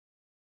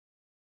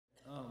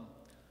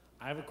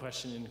I have a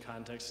question in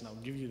context, and I'll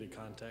give you the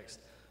context.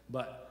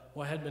 But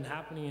what had been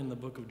happening in the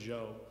book of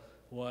Job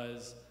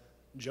was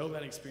Job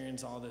had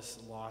experienced all this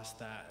loss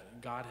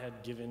that God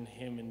had given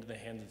him into the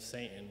hands of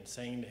Satan,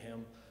 saying to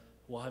him,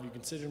 well, have you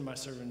considered my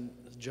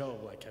servant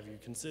Job? Like, have you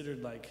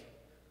considered, like,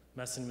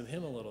 messing with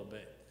him a little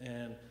bit?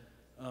 And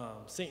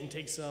Satan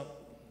takes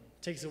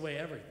away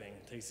everything,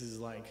 takes his,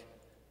 like,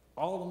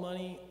 all the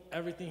money,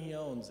 everything he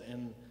owns,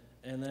 and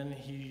then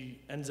he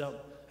ends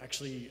up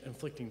actually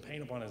inflicting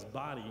pain upon his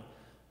body,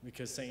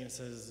 because Satan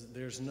says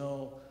there's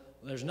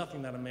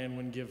nothing that a man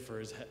wouldn't give for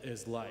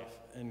his life.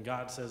 And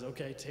God says,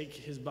 okay, take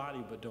his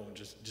body, but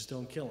just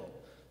don't kill him.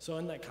 So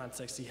in that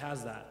context, he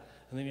has that.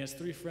 And then he has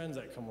 3 friends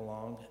that come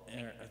along,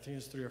 and I think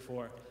it's 3 or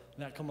 4,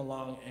 that come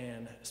along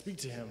and speak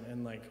to him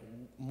and, like,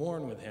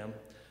 mourn with him.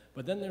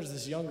 But then there's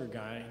this younger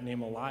guy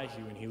named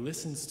Elihu, and he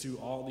listens to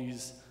all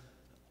these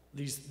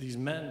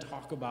men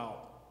talk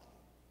about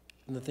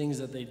the things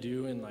that they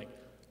do, and, like,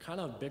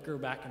 kind of bicker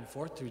back and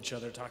forth to each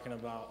other, talking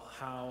about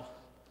how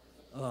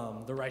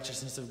the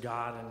righteousness of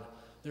God and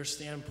their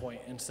standpoint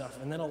and stuff.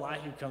 And then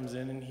Elihu comes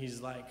in, and he's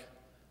like,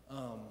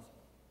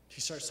 he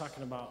starts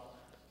talking about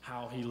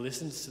how he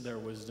listens to their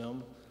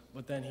wisdom,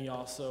 but then he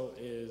also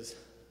is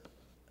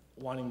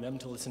wanting them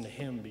to listen to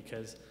him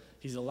because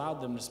he's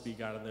allowed them to speak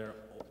out of their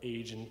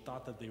age and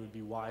thought that they would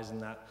be wise in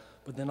that.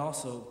 But then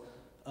also,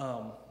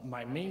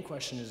 my main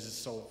question is,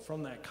 so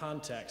from that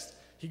context,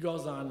 he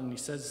goes on and he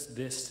says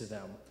this to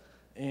them.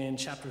 In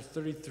chapter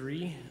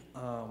 33,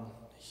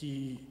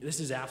 this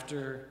is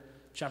after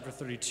chapter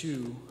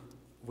 32,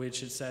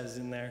 which it says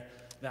in there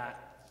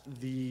that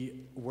the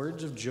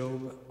words of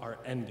Job are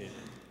ended.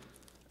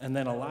 And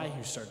then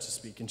Elihu starts to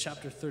speak. In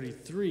chapter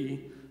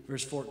 33,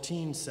 verse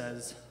 14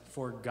 says,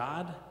 for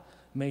God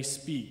may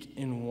speak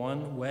in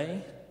one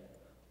way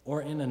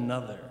or in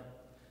another,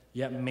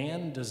 yet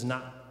man does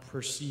not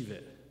perceive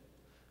it.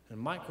 And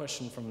my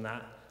question from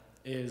that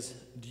is,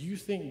 do you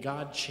think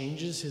God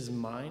changes his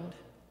mind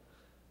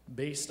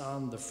based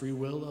on the free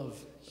will of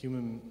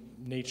human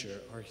nature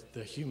or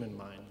the human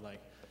mind? Like,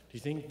 do you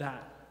think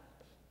that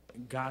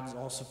God's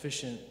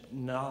all-sufficient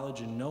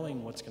knowledge and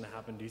knowing what's going to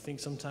happen, do you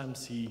think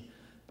sometimes he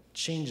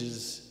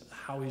changes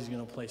how he's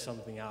going to play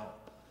something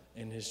out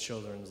in his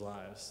children's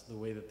lives, the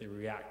way that they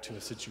react to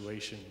a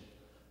situation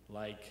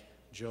like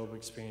Job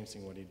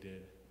experiencing what he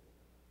did?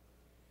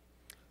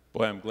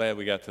 Boy, I'm glad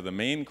we got to the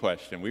main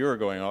question. We're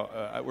going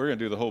to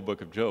do the whole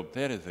book of Job.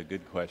 That is a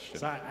good question.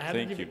 So I had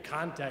to give you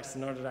context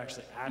in order to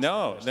actually ask.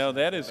 No,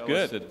 that is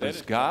good.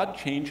 Does God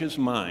change his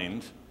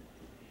mind,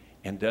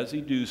 and does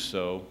he do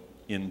so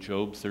in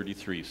Job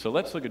 33? So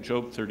let's look at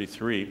Job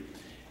 33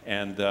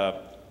 and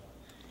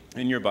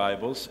in your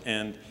Bibles.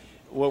 And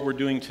what we're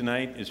doing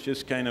tonight is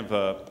just kind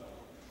of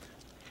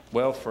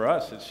well, for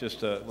us, it's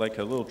just like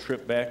a little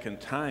trip back in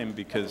time,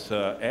 because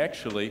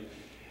actually,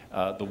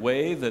 the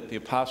way that the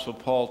Apostle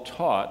Paul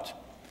taught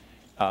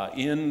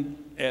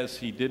as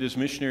he did his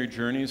missionary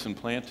journeys and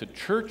planted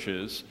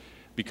churches,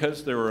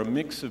 because there were a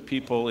mix of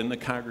people in the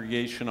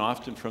congregation,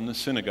 often from the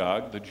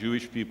synagogue, the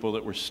Jewish people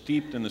that were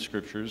steeped in the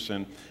scriptures,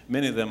 and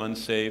many of them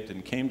unsaved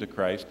and came to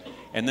Christ,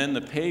 and then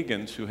the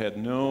pagans who had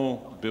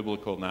no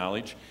biblical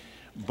knowledge.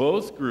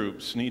 Both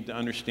groups need to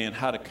understand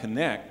how to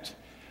connect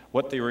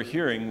what they were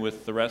hearing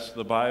with the rest of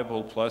the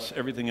Bible, plus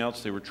everything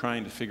else they were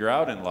trying to figure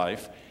out in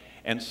life.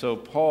 And so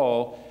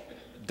Paul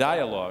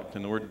dialogued,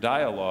 and the word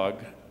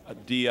dialogue,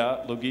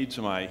 dia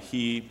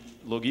logizomai,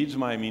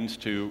 logizomai means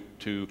to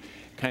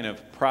kind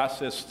of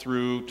process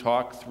through,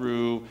 talk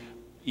through,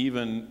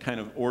 even kind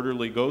of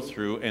orderly go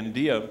through, and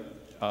dia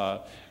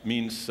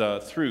means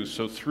through.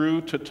 So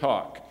through to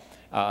talk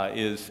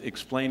is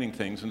explaining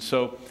things. And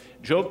so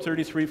Job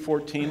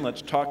 33:14,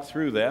 let's talk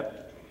through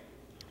that.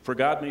 For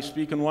God may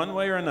speak in one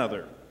way or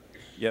another,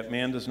 yet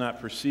man does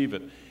not perceive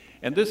it.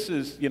 And this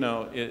is,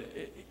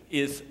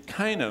 is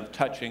kind of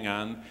touching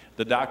on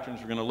the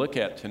doctrines we're going to look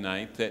at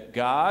tonight, that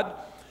God,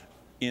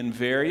 in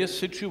various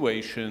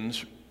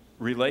situations,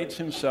 relates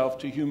himself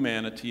to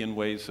humanity in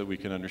ways that we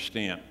can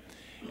understand.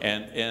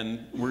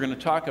 And we're going to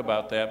talk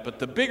about that. But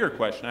the bigger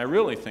question, I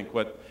really think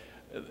what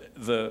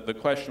the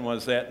question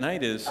was that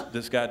night is,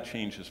 does God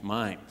change his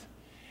mind?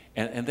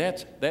 And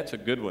that's a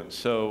good one.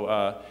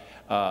 So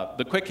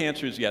the quick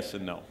answer is yes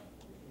and no.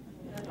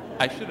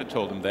 I should have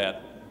told him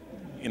that.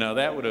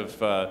 That would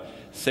have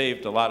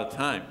saved a lot of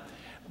time.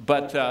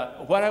 But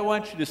what I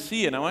want you to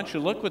see, and I want you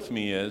to look with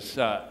me, is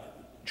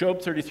Job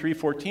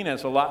 33:14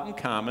 has a lot in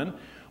common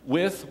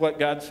with what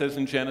God says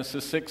in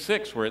Genesis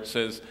 6:6, where it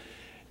says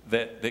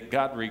that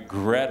God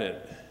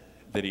regretted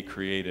that he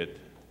created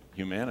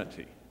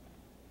humanity.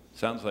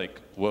 Sounds like,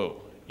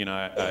 whoa,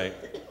 I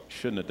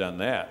shouldn't have done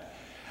that.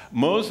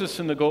 Moses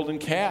and the golden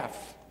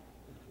calf.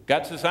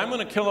 God says, I'm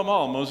going to kill them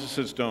all. Moses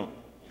says, don't.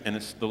 And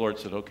the Lord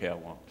said, okay, I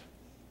won't.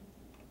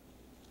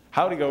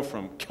 How did he go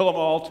from kill them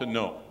all to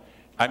no?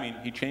 I mean,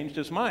 he changed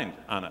his mind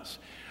on us.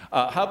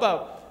 How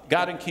about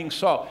God and King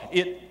Saul?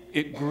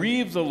 It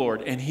grieved the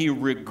Lord, and he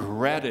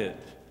regretted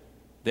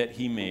that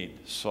he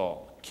made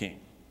Saul king.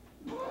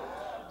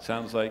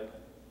 Sounds like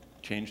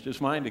changed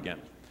his mind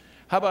again.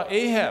 How about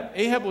Ahab?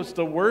 Ahab was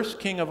the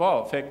worst king of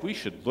all. In fact, we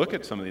should look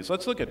at some of these.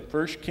 Let's look at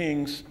 1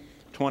 Kings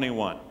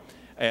 21.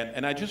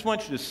 And I just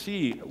want you to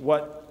see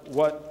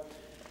what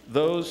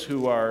those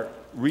who are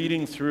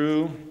reading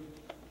through,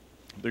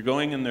 they're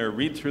going in their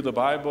read through the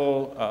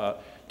Bible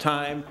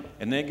time,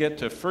 and they get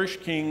to 1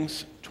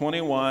 Kings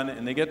 21,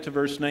 and they get to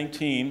verse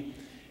 19,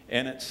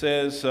 and it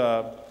says,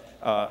 the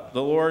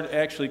Lord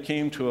actually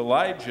came to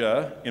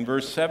Elijah in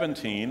verse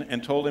 17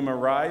 and told him,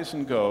 arise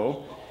and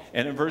go.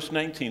 And in verse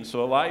 19,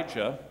 so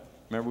Elijah,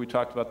 remember we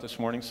talked about this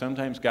morning,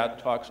 sometimes God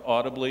talks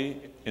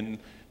audibly in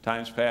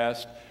times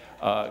past.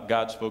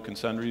 God spoke in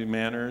sundry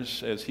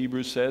manners, as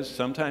Hebrews says,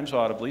 sometimes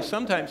audibly.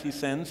 Sometimes he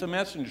sends a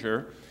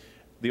messenger,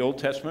 the Old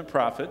Testament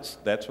prophets.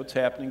 That's what's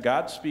happening.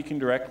 God's speaking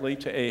directly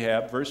to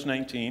Ahab, verse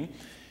 19.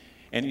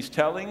 And he's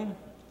telling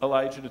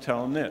Elijah to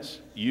tell him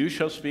this. You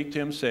shall speak to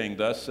him, saying,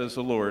 thus says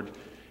the Lord,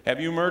 have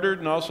you murdered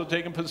and also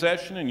taken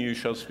possession? And you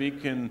shall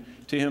speak to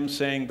him,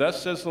 saying,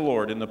 thus says the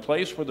Lord, in the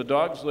place where the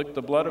dogs licked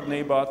the blood of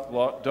Naboth,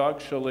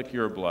 dogs shall lick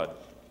your blood.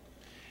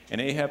 And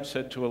Ahab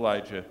said to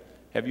Elijah,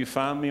 have you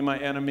found me, my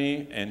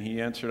enemy? And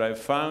he answered, I have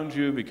found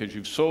you because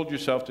you've sold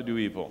yourself to do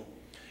evil.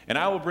 And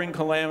I will bring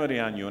calamity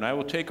on you, and I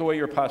will take away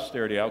your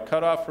posterity. I will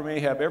cut off from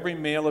Ahab every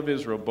male of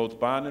Israel, both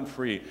bond and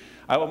free.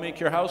 I will make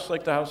your house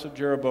like the house of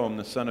Jeroboam,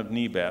 the son of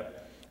Nebat,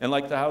 and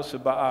like the house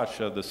of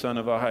Baasha, the son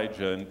of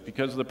Ahijah, and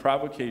because of the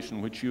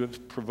provocation which you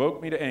have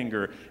provoked me to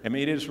anger and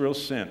made Israel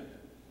sin.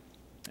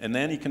 And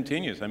then he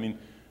continues. I mean,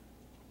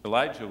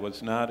 Elijah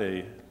was not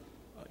a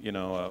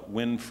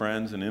win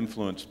friends and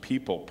influence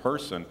people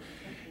person.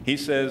 He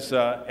says,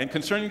 and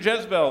concerning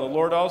Jezebel, the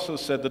Lord also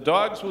said, the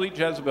dogs will eat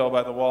Jezebel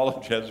by the wall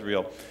of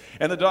Jezreel,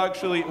 and the dogs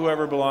shall eat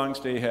whoever belongs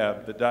to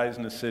Ahab that dies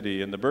in the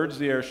city, and the birds of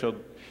the air shall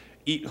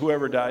eat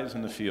whoever dies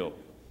in the field.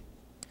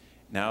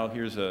 Now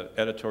here's an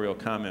editorial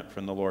comment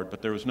from the Lord.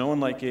 But there was no one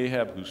like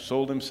Ahab who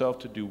sold himself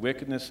to do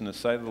wickedness in the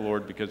sight of the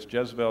Lord, because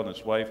Jezebel and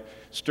his wife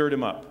stirred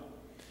him up.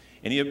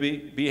 And he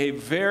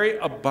behaved very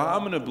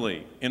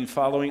abominably in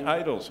following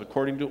idols,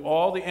 according to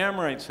all the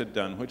Amorites had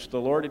done, which the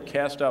Lord had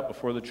cast out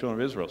before the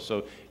children of Israel.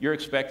 So you're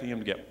expecting him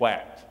to get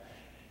whacked.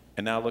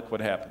 And now look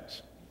what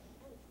happens.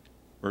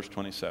 Verse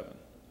 27.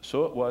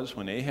 So it was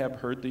when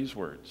Ahab heard these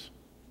words,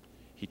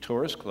 he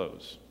tore his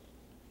clothes,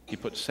 he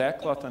put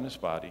sackcloth on his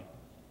body,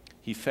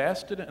 he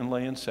fasted and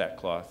lay in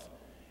sackcloth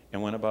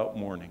and went about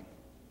mourning.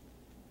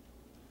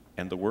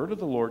 And the word of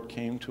the Lord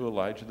came to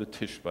Elijah the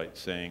Tishbite,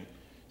 saying,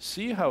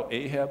 see how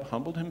Ahab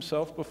humbled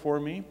himself before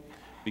me?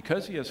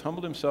 Because he has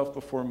humbled himself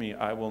before me,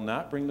 I will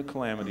not bring the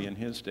calamity in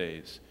his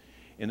days.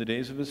 In the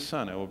days of his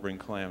son, I will bring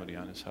calamity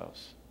on his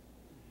house.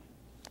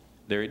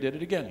 There he did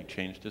it again. He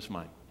changed his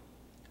mind.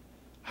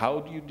 How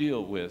do you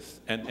deal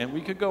with, and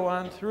we could go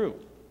on through.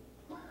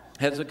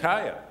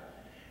 Hezekiah.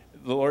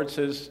 The Lord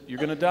says, you're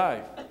going to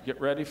die.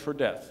 Get ready for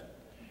death.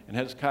 And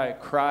Hezekiah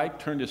cried,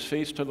 turned his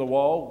face to the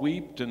wall,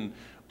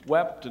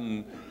 wept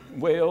and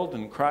wailed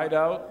and cried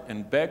out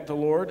and begged the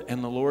Lord,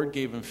 and the Lord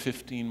gave him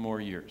 15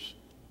 more years.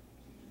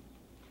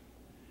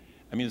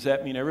 I mean, does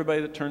that mean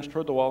everybody that turns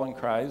toward the wall and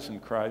cries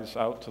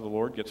out to the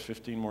Lord gets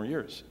 15 more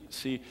years?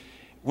 See,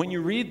 when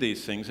you read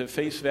these things at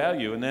face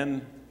value, and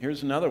then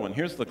here's another one.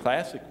 Here's the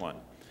classic one.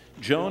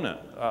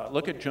 Jonah.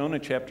 Look at Jonah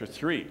chapter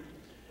 3.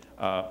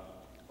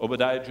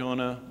 Obadiah,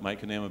 Jonah,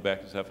 Micah, Nahum,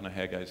 Habakkuk, Zephaniah,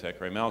 Haggai,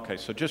 Zechariah, Malachi.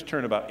 So just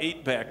turn about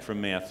 8 back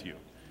from Matthew.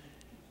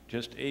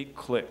 Just 8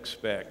 clicks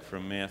back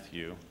from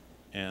Matthew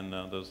and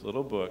those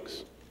little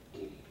books.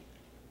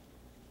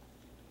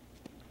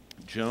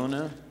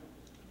 Jonah,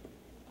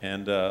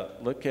 and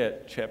look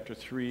at chapter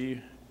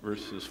 3,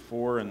 verses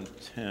 4 and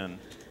 10.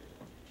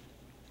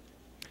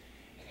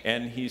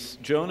 And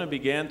Jonah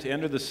began to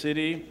enter the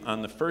city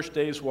on the first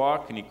day's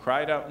walk, and he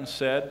cried out and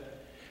said,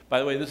 by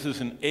the way, this is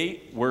an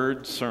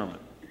 8-word sermon.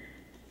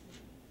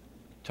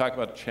 Talk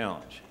about a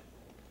challenge.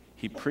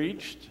 He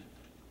preached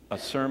a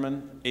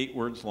sermon 8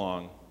 words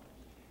long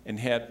and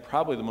had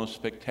probably the most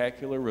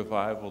spectacular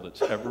revival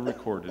that's ever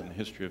recorded in the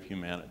history of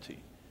humanity.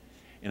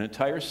 An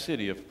entire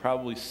city of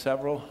probably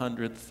several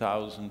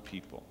 100,000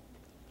 people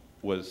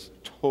was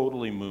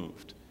totally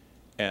moved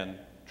and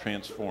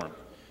transformed.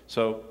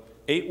 So,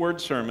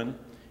 8-word sermon,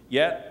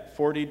 yet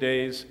 40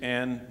 days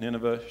and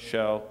Nineveh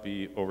shall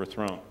be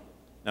overthrown.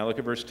 Now look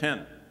at verse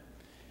 10.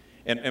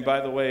 And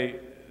by the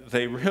way,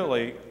 they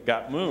really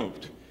got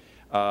moved.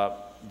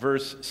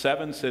 Verse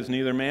 7 says,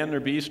 neither man nor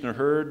beast nor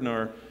herd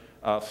nor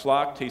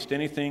flock taste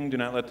anything. Do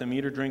not let them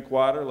eat or drink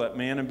water. Let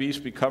man and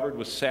beast be covered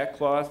with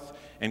sackcloth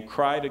and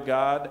cry to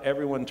God.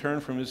 Everyone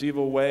turn from his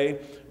evil way.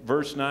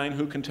 Verse 9,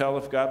 who can tell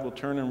if God will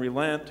turn and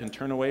relent and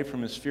turn away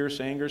from his fierce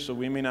anger so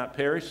we may not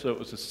perish? So it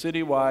was a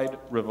citywide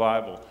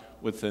revival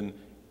with an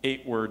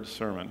 8-word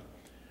sermon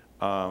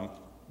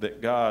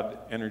that God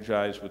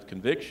energized with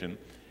conviction.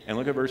 And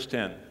look at verse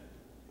 10.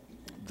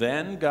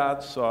 Then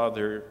God saw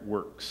their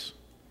works,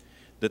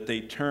 that they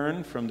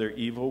turned from their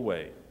evil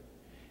way,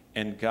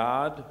 and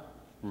God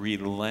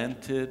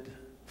relented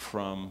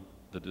from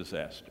the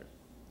disaster.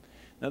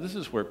 Now, this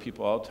is where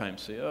people all the time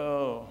say,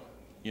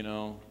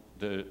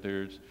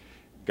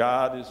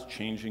 God is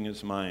changing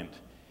his mind.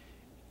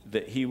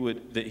 that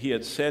he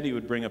had said he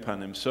would bring upon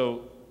them.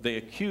 So they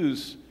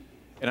accuse,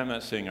 and I'm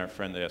not saying our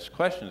friend that asked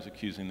questions is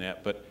accusing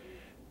that, but,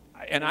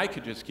 and I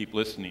could just keep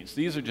listening.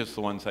 These are just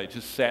the ones I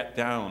just sat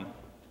down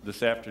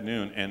this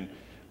afternoon and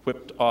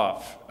whipped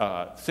off,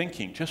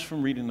 thinking just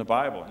from reading the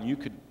Bible, and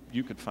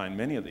you could find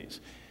many of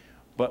these.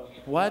 But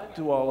what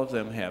do all of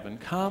them have in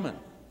common?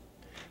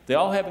 They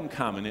all have in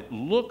common, it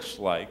looks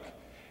like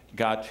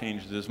God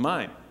changed his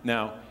mind.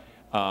 Now,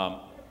 I'm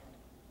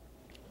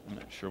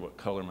not sure what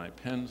color my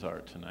pens are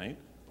tonight.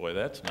 Boy,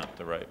 that's not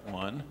the right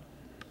one.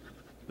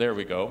 There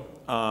we go.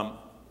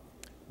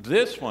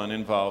 This one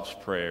involves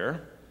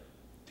prayer.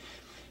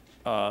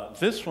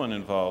 This one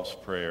involves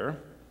prayer.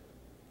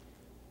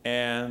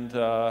 And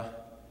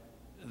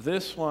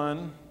this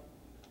one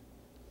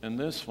and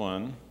this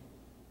one.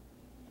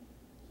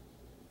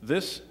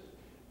 This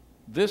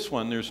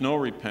one, there's no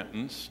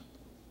repentance.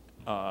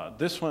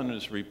 This one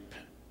is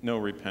no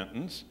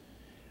repentance.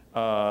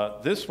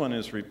 This one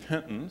is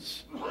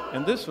repentance,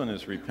 and this one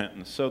is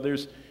repentance. So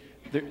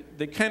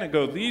they kind of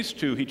go, these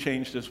two, he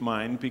changed his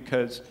mind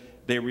because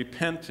they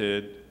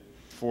repented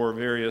for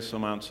various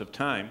amounts of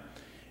time.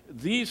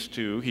 These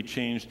two, he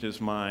changed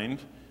his mind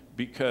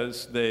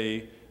because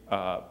they,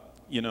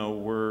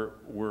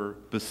 were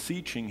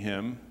beseeching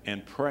him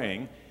and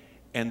praying.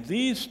 And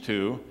these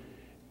two,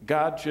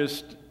 God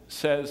just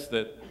says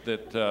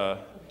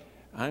that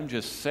I'm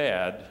just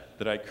sad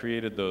that I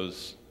created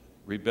those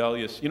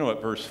rebellious, you know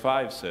what verse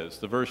 5 says,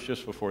 the verse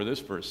just before this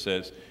verse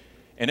says,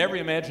 and every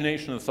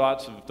imagination of the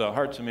thoughts of the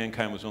hearts of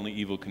mankind was only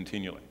evil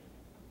continually.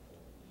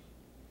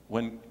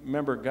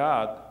 Remember,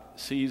 God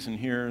sees and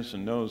hears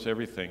and knows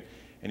everything,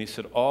 and he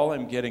said, all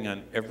I'm getting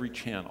on every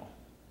channel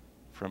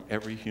from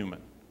every human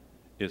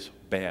is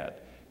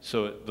bad.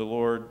 So the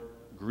Lord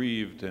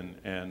grieved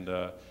and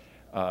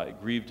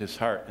grieved his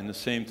heart, and the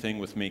same thing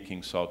with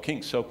making Saul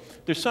king. So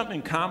there's something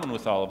in common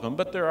with all of them,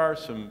 but there are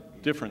some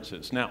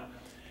differences. Now,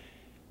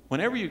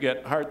 whenever you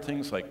get hard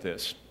things like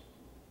this,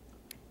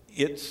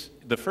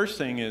 the first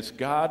thing is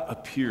God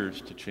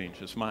appears to change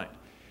his mind.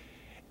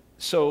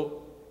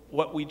 So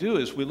what we do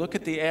is we look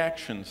at the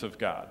actions of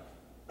God,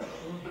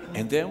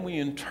 and then we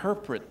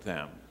interpret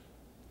them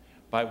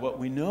by what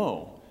we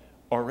know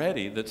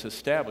already that's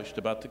established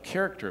about the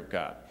character of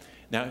God.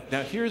 Now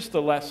here's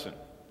the lesson.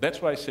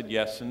 That's why I said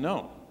yes and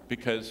no,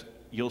 because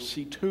you'll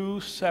see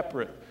two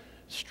separate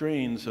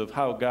strains of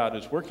how God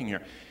is working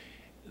here.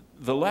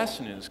 The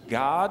lesson is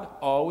God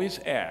always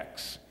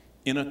acts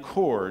in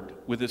accord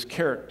with his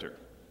character,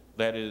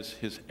 that is,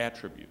 his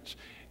attributes.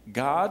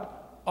 God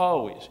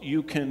always,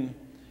 you can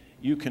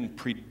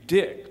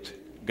predict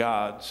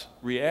God's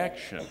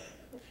reaction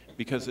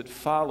because it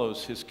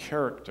follows his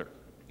character.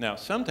 Now,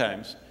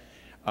 sometimes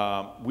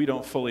we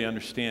don't fully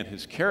understand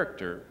his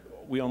character.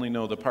 We only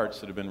know the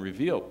parts that have been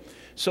revealed.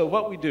 So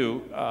what we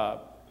do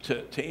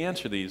to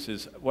answer these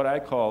is what I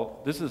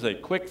call, this is a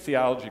quick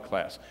theology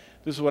class.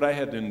 This is what I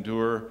had to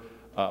endure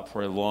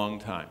for a long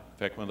time. In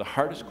fact, one of the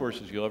hardest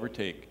courses you'll ever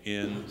take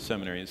in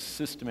seminary is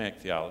systematic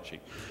theology.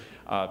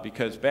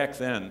 Because back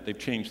then, they've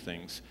changed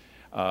things.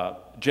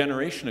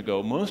 Generation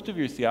ago, most of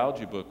your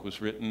theology book was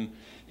written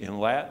in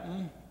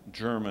Latin,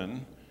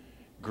 German,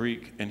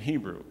 Greek, and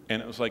Hebrew.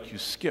 And it was like you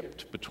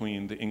skipped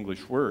between the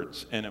English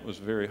words, and it was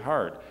very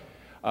hard.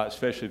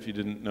 Especially if you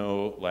didn't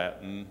know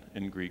Latin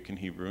and Greek and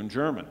Hebrew and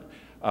German.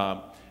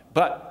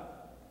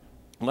 But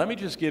let me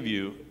just give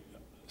you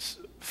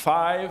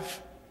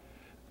 5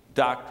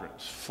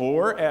 doctrines,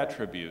 4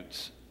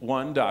 attributes,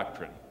 1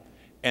 doctrine.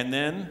 And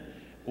then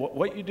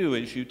what you do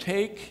is you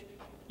take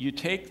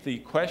the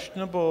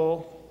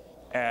questionable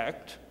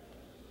act,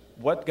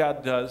 what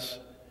God does.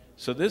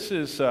 So this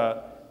is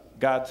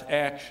God's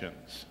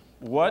actions.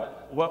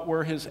 What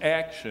were his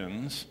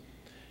actions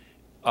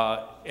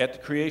at the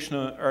creation,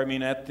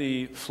 at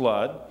the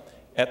flood,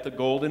 at the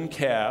golden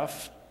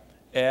calf,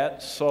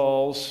 at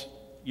Saul's,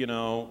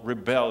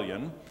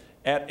 rebellion,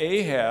 at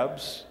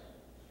Ahab's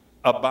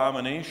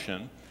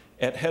abomination,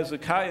 at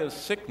Hezekiah's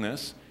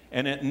sickness,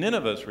 and at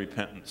Nineveh's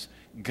repentance.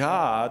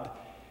 God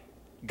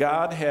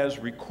has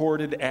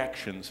recorded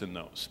actions in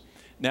those.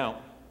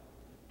 Now,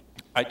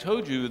 I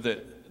told you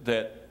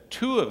that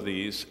 2 of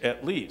these,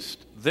 at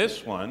least,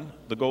 this one,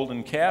 the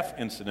golden calf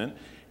incident,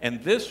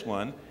 and this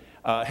one,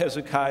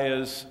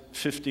 Hezekiah's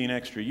 15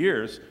 extra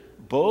years,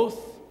 both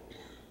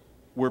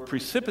were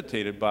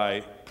precipitated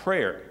by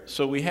prayer.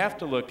 So we have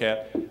to look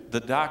at the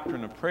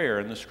doctrine of prayer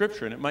in the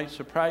Scripture, and it might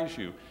surprise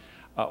you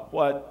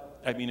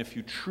if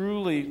you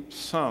truly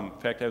in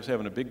fact, I was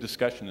having a big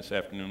discussion this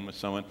afternoon with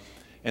someone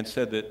and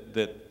said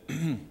that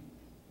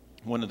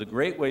one of the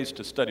great ways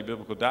to study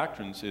biblical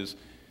doctrines is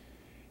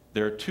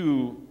there are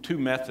two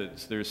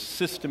methods. There's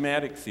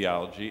systematic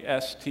theology,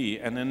 ST,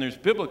 and then there's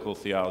biblical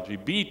theology,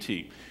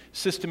 BT.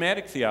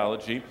 Systematic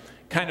theology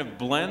kind of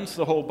blends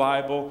the whole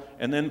Bible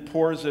and then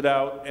pours it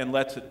out and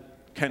lets it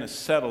kind of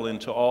settle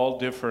into all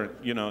different,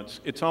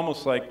 it's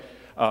almost like,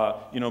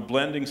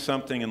 blending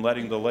something and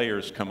letting the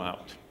layers come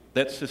out.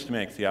 That's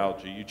systematic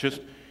theology.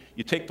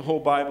 You take the whole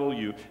Bible,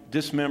 you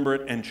dismember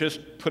it, and just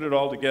put it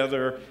all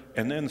together,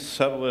 and then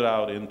settle it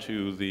out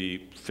into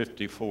the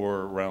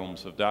 54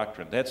 realms of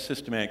doctrine. That's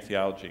systematic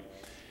theology.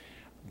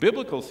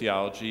 Biblical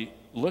theology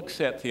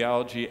looks at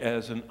theology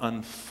as an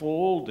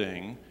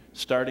unfolding,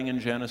 starting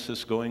in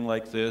Genesis, going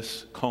like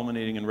this,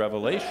 culminating in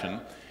Revelation.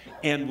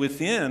 And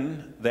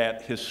within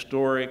that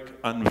historic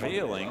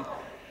unveiling,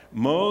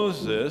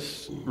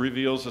 Moses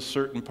reveals a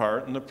certain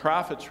part, and the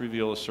prophets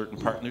reveal a certain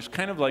part. And there's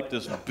kind of like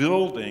this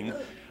building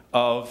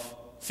of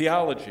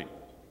theology.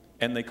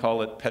 And they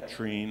call it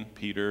Petrine,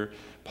 Peter,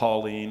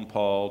 Pauline,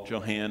 Paul,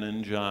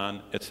 Johannan,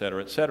 John,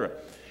 etc., etc.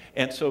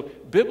 And so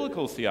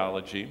biblical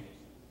theology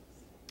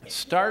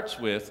starts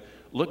with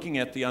looking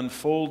at the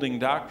unfolding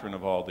doctrine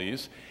of all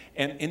these.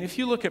 And if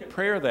you look at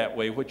prayer that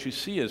way, what you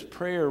see is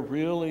prayer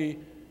really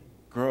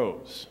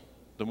grows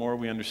the more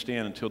we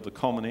understand, until the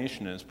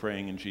culmination is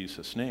praying in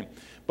Jesus' name.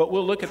 But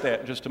we'll look at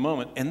that in just a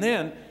moment. And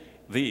then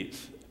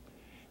these: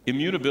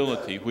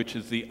 immutability, which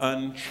is the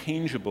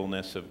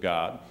unchangeableness of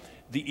God;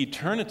 the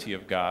eternity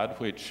of God,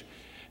 which,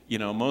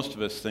 most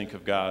of us think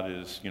of God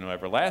as,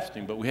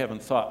 everlasting, but we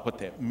haven't thought what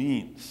that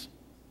means.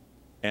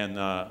 And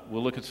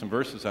we'll look at some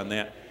verses on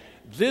that.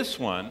 This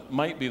one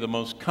might be the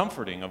most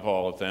comforting of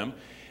all of them.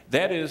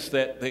 That is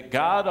that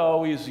God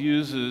always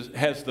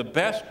has the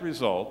best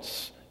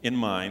results in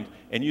mind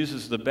and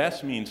uses the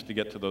best means to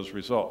get to those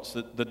results.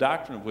 The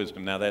doctrine of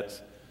wisdom, now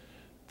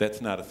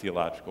that's not a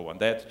theological one.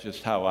 That's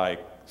just how I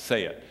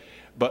say it.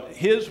 But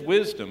his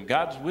wisdom,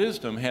 God's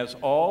wisdom, has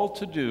all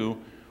to do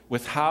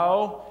with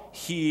how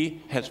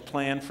he has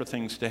planned for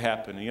things to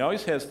happen. He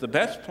always has the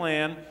best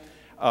plan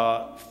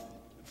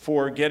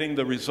for getting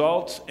the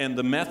results and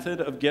the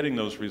method of getting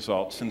those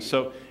results. And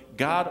so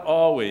God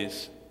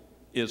always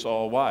is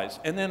all-wise.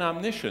 And then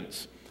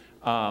omniscience,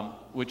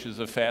 which is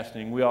a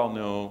fascinating, we all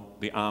know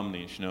the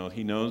omnis,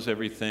 he knows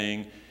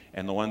everything,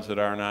 and the ones that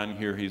aren't on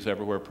here, he's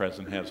everywhere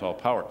present, has all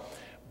power.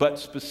 But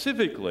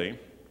specifically,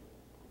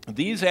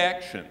 these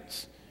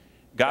actions,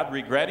 God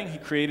regretting he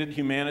created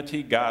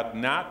humanity, God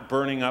not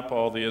burning up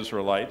all the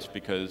Israelites,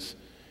 because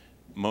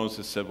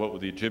Moses said, what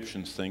would the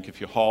Egyptians think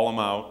if you haul them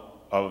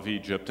out of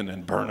Egypt and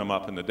then burn them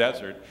up in the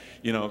desert?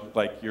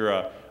 Like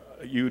you're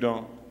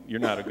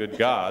not a good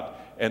God.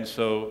 And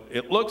so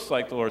it looks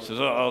like the Lord says,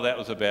 oh, that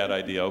was a bad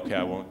idea. Okay,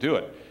 I won't do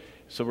it.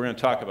 So we're going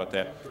to talk about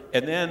that.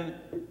 And then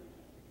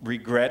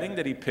regretting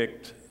that he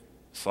picked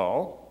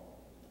Saul.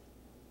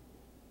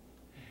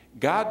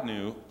 God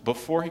knew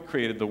before he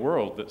created the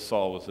world that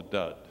Saul was a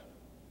dud.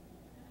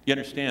 You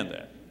understand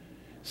that?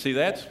 See,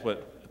 that's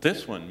what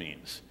this one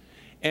means.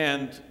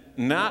 And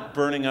not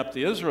burning up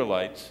the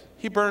Israelites,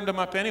 he burned them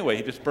up anyway.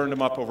 He just burned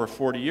them up over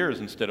 40 years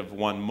instead of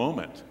one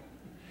moment.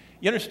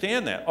 You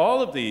understand that?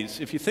 All of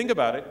these, if you think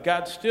about it,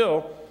 God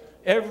still,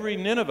 every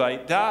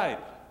Ninevite died.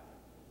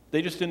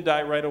 They just didn't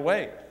die right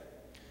away.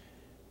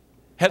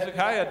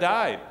 Hezekiah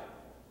died.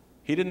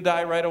 He didn't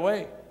die right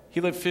away.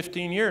 He lived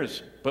 15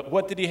 years. But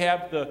what did he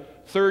have the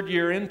third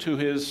year into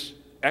his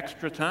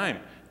extra time?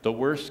 The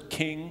worst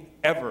king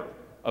ever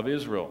of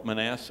Israel,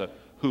 Manasseh,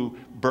 who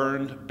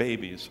burned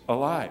babies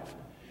alive.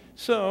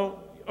 So,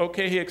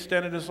 okay, he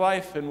extended his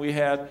life, and we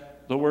had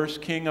the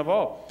worst king of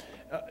all.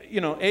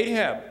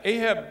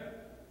 Ahab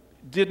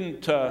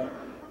didn't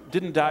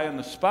die on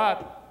the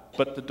spot,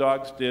 but the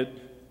dogs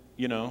did,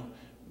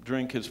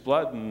 drink his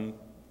blood, and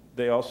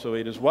they also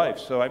ate his wife.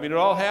 So, it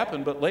all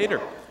happened, but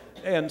later.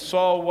 And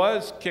Saul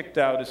was kicked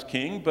out as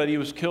king, but he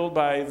was killed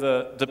by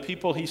the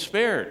people he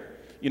spared.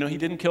 He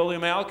didn't kill the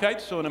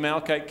Amalekites, so an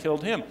Amalekite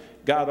killed him.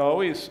 God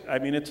always,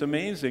 it's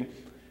amazing.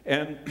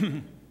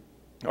 And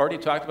I already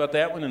talked about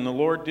that one, and the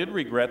Lord did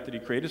regret that he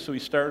created, so he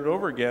started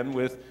over again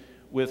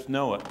with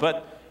Noah.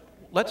 But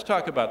let's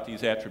talk about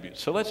these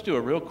attributes. So let's do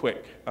a real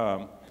quick,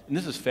 and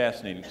this is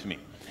fascinating to me.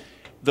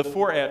 The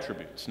 4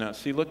 attributes. Now,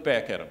 see, look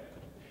back at them.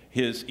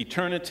 His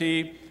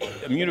eternity,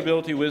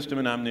 immutability, wisdom,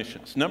 and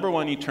omniscience. Number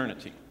 1,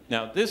 eternity.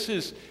 Now, this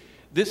is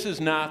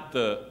not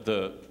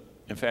the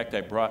in fact,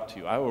 I brought to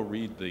you, I will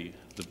read the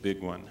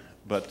big one,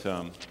 but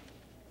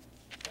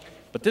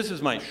this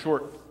is my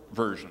short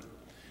version.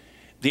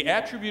 The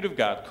attribute of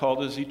God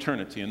called as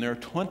eternity, and there are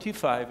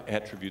 25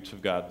 attributes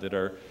of God that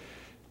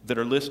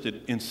are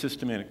listed in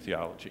systematic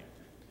theology.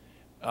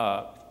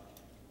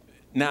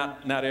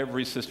 Not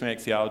every systematic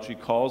theology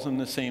calls them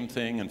the same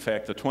thing. In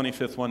fact, the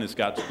 25th one is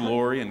God's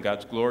glory, and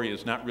God's glory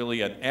is not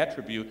really an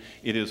attribute,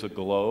 it is a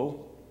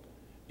glow.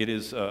 It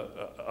is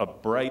a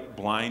bright,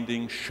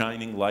 blinding,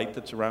 shining light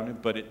that's around him,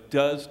 but it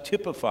does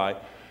typify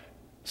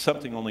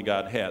something only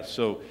God has.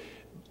 So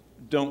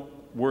don't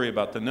worry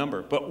about the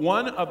number. But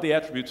one of the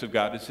attributes of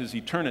God is his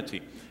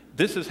eternity.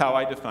 This is how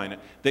I define it,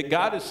 that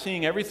God is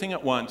seeing everything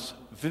at once,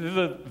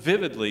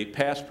 vividly,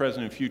 past,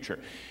 present, and future.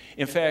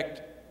 In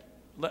fact,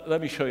 let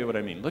me show you what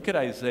I mean. Look at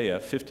Isaiah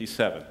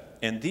 57.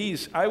 And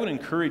these, I would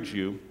encourage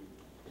you,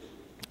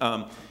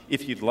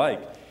 if you'd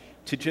like,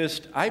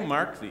 I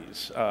mark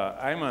these.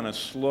 I'm on a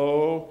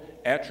slow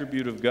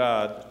attribute of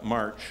God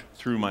march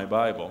through my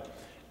Bible,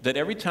 that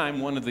every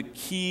time one of the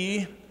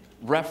key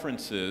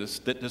references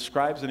that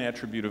describes an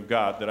attribute of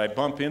God that I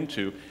bump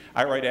into,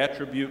 I write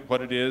attribute,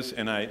 what it is,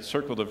 and I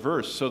circle the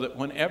verse so that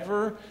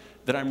whenever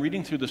that I'm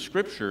reading through the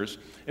scriptures,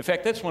 in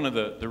fact, that's one of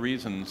the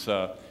reasons,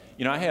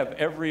 I have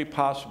every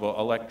possible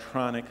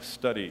electronic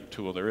study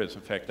tool there is.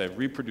 In fact, I've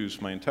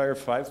reproduced my entire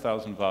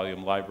 5,000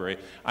 volume library.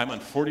 I'm on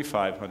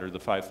 4,500 of the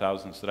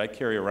 5,000s that I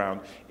carry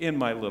around in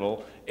my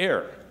little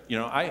air.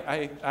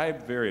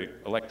 I'm very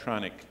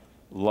electronic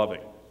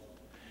loving.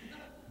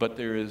 But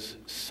there is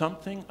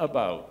something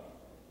about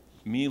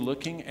me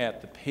looking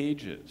at the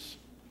pages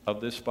of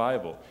this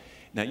Bible.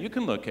 Now, you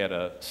can look at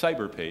a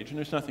cyber page, and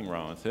there's nothing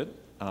wrong with it,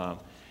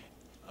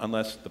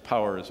 unless the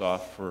power is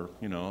off for,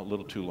 a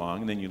little too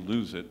long, and then you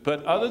lose it.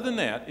 But other than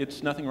that,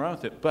 it's nothing wrong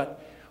with it.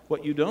 But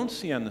what you don't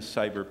see on the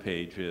cyber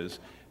page is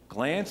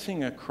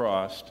glancing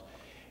across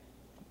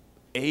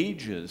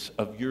ages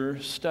of your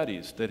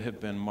studies that have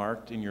been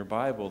marked in your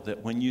Bible,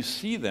 that when you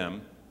see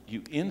them,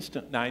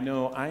 I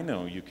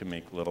know you can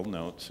make little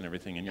notes and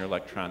everything in your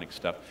electronic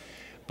stuff,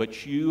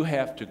 but you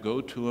have to go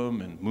to them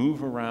and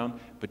move around.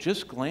 But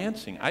just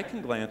glancing, I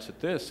can glance at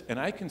this, and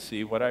I can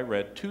see what I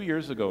read 2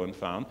 years ago and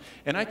found,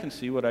 and I can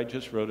see what I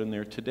just wrote in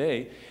there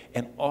today,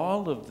 and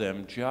all of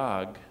them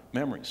jog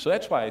memory. So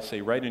that's why I say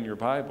write in your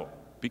Bible,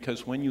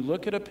 because when you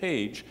look at a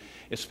page,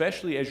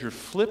 especially as you're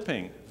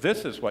flipping,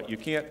 this is what you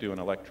can't do in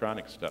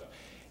electronic stuff.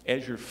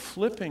 As you're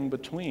flipping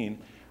between,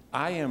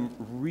 I am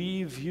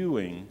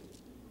reviewing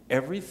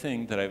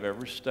everything that I've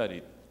ever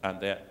studied on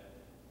that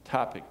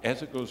topic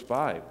as it goes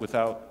by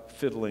without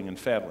fiddling and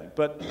faddling.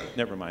 But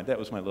never mind, that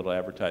was my little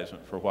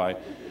advertisement for why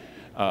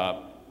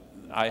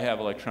I have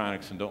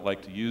electronics and don't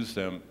like to use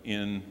them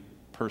in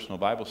personal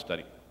Bible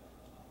study.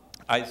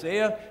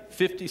 Isaiah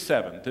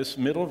 57, this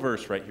middle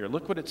verse right here,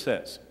 look what it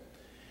says.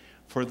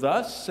 For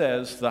thus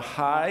says the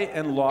high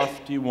and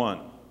lofty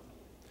one,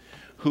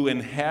 who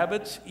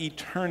inhabits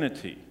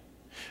eternity,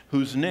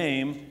 whose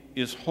name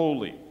is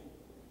holy.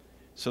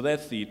 So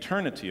that's the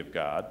eternity of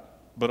God,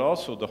 but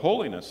also the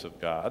holiness of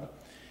God.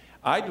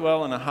 I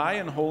dwell in a high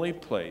and holy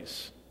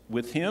place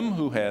with him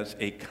who has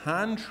a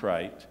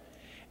contrite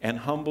and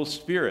humble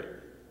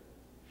spirit.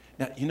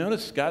 Now, you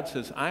notice God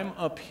says, I'm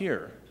up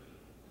here,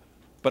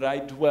 but I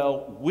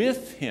dwell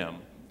with him.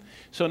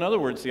 So in other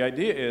words, the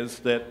idea is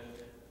that,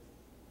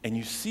 and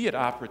you see it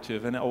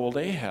operative in old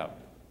Ahab.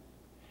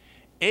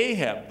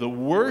 Ahab, the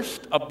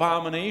worst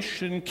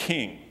abomination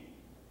king,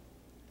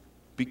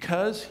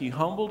 because he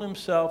humbled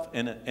himself,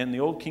 and the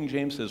old King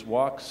James says,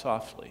 walk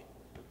softly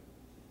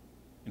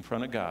in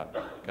front of God.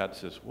 God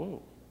says,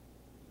 whoa,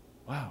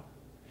 wow.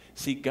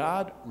 See,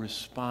 God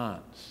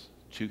responds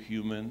to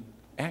human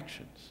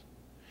actions.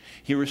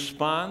 He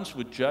responds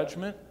with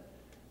judgment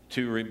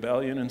to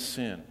rebellion and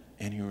sin,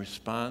 and he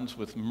responds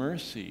with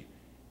mercy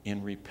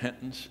in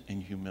repentance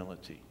and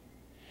humility.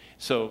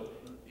 So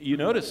you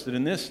notice that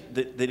in this,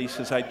 that he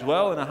says, I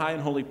dwell in a high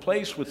and holy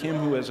place with him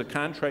who has a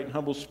contrite and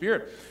humble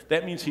spirit.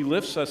 That means he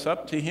lifts us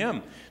up to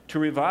him to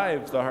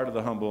revive the heart of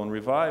the humble and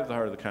revive the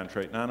heart of the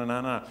contrite.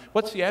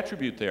 What's the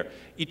attribute there?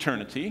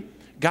 Eternity.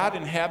 God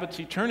inhabits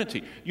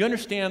eternity. You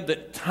understand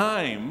that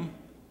time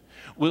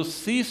will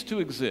cease to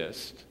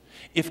exist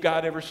if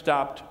God ever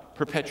stopped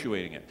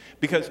perpetuating it.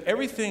 Because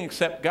everything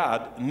except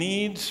God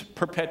needs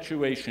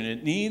perpetuation.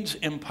 It needs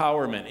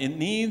empowerment. It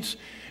needs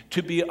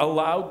to be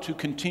allowed to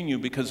continue,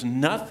 because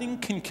nothing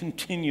can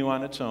continue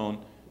on its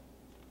own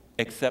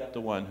except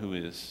the one who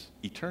is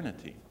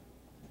eternity.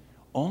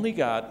 Only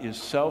God is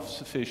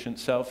self-sufficient,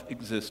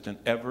 self-existent,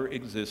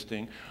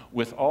 ever-existing,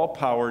 with all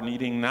power,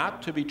 needing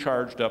not to be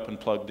charged up and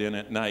plugged in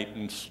at night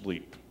and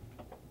sleep.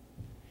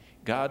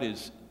 God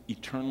is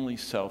eternally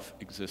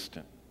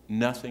self-existent.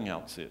 Nothing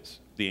else is.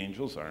 The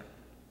angels aren't.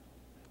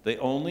 They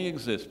only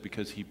exist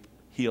because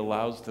he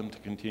allows them to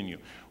continue.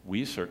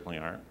 We certainly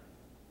aren't.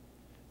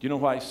 Do you know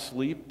why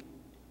sleep? Do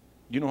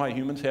you know why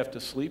humans have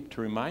to sleep?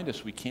 To remind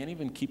us we can't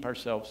even keep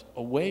ourselves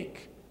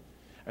awake.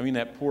 I mean,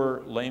 that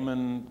poor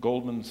layman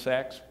Goldman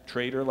Sachs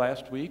trader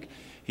last week,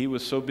 he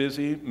was so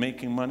busy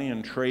making money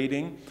and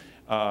trading.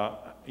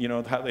 How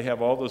they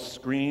have all those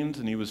screens,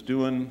 and he was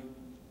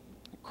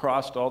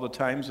crossed all the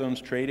time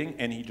zones trading,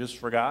 and he just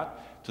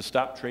forgot to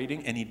stop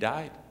trading, and he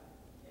died.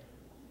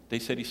 They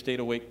said he stayed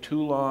awake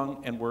too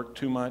long and worked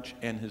too much,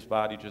 and his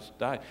body just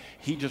died.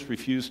 He just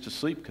refused to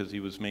sleep because he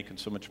was making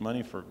so much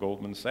money for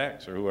Goldman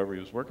Sachs or whoever he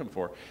was working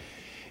for.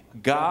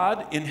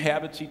 God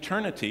inhabits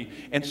eternity,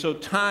 and so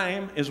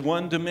time is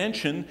one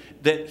dimension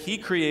that he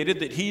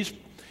created, that he's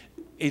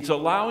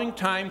allowing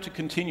time to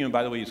continue. And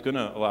by the way, he's going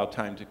to allow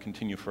time to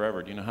continue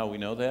forever. Do you know how we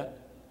know that?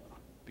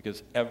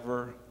 Because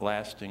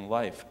everlasting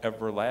life,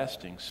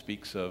 everlasting,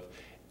 speaks of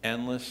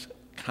endless,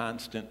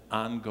 constant,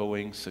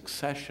 ongoing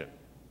succession.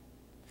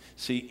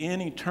 See, in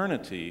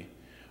eternity,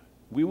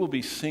 we will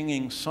be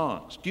singing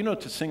songs. Do you know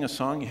to sing a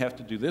song, you have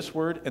to do this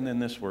word, and then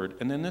this word,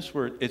 and then this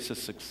word? It's a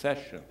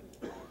succession.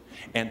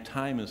 and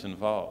time is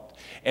involved.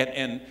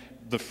 And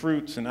the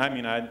fruits, and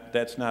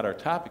that's not our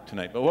topic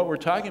tonight, but what we're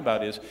talking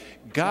about is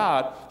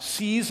God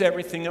sees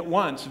everything at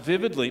once,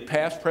 vividly,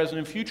 past, present,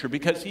 and future,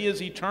 because he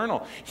is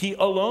eternal. He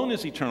alone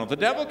is eternal. The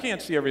devil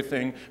can't see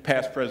everything,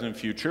 past, present, and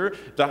future.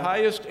 The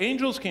highest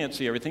angels can't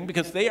see everything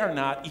because they are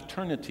not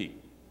eternity.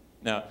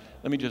 Now,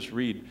 let me just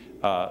read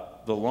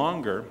the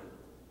longer.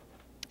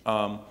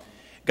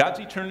 God's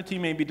eternity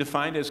may be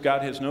defined as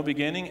God has no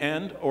beginning,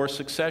 end, or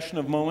succession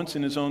of moments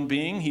in his own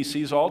being. He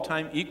sees all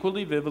time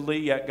equally vividly,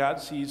 yet God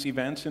sees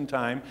events in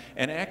time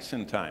and acts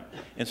in time.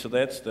 And so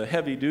that's the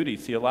heavy-duty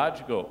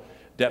theological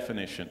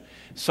definition.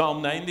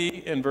 Psalm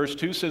 90 and verse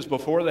 2 says,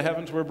 before the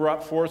heavens were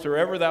brought forth, or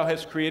ever thou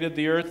hast created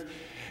the earth,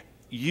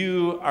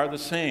 you are the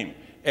same.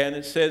 And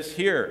it says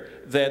here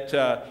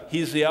that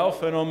he's the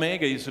Alpha and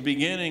Omega. He's the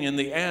beginning and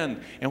the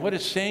end. And what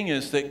it's saying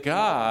is that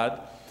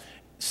God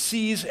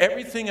sees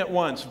everything at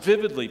once,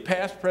 vividly,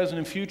 past, present,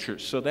 and future.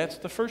 So that's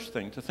the first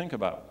thing to think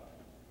about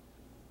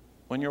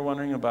when you're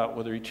wondering about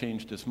whether he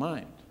changed his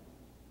mind.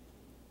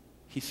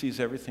 He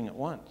sees everything at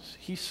once.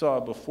 He saw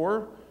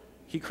before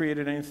he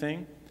created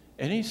anything,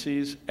 and he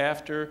sees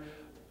after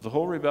the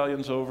whole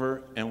rebellion's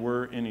over and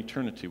we're in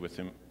eternity with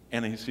him,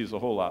 and he sees a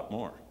whole lot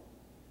more.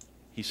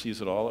 He sees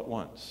it all at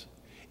once,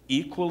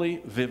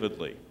 equally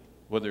vividly,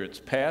 whether it's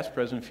past,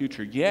 present,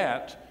 future.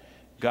 Yet,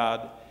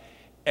 God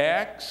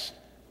acts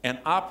and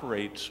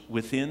operates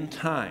within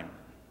time,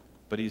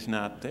 but he's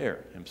not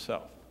there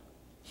himself.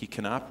 He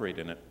can operate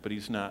in it, but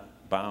he's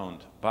not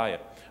bound by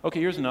it. Okay,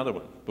 here's another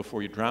one,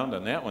 before you drowned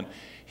on that one.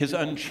 His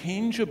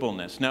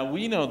unchangeableness. Now,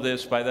 we know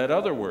this by that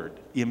other word,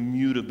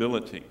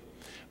 immutability.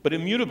 But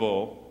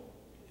immutable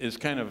is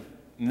kind of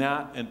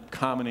not a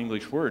common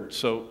English word.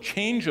 So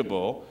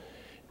changeable,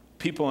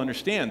 people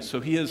understand.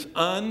 So he is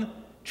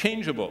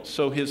unchangeable.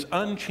 So his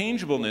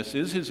unchangeableness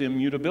is his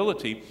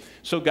immutability.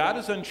 So God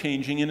is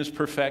unchanging in his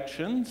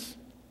perfections,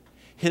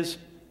 his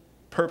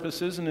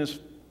purposes, and his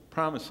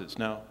promises.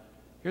 Now,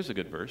 here's a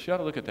good verse. You ought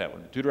to look at that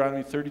one.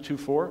 Deuteronomy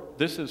 32:4.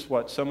 This is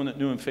what someone that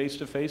knew him face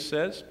to face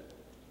says.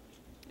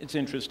 It's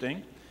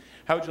interesting.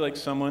 How would you like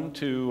someone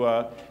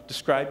to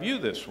describe you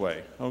this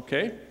way?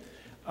 Okay.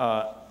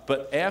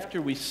 But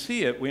after we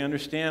see it, we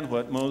understand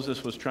what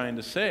Moses was trying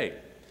to say.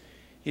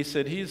 He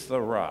said, he's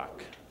the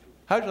rock.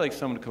 How would you like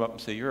someone to come up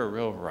and say, you're a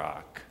real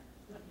rock?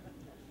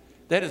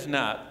 That is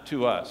not,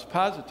 to us,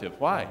 positive.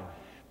 Why?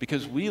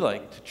 Because we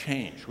like to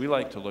change. We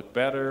like to look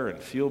better and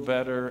feel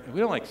better. We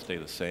don't like to stay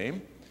the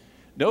same.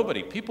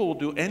 Nobody. People will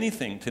do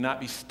anything to not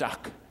be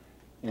stuck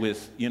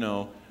with,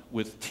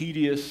 with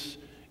tedious,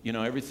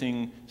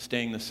 everything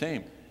staying the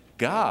same.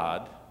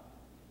 God,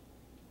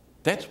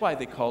 that's why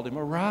they called him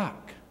a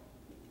rock.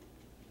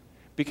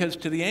 Because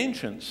to the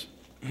ancients,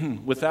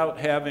 without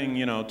having,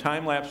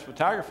 time-lapse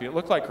photography, it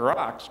looked like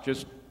rocks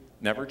just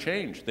never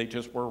changed. They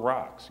just were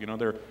rocks.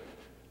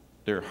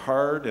 They're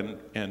hard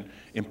and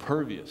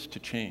impervious to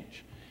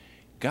change.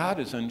 God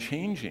is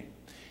unchanging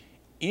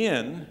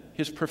in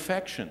his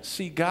perfection.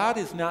 See, God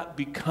is not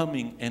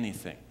becoming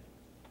anything.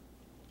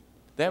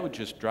 That would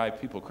just drive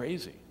people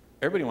crazy.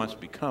 Everybody wants to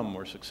become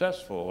more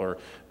successful or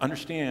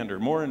understand or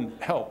more in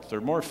health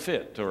or more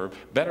fit or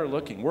better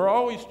looking. We're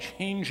always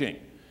changing.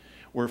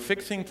 We're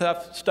fixing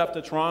stuff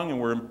that's wrong,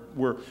 and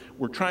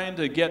we're trying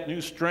to get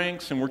new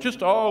strengths, and we're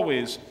just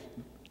always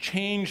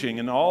changing,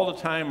 and all the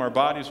time our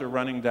bodies are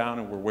running down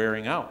and we're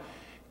wearing out.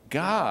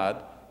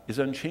 God is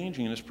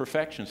unchanging in his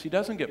perfections. He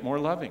doesn't get more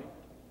loving.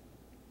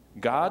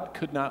 God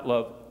could not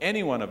love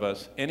any one of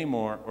us any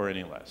more or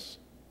any less.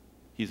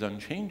 He's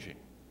unchanging.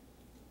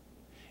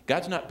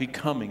 God's not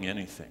becoming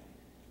anything.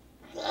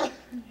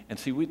 And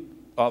see, we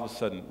all of a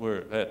sudden,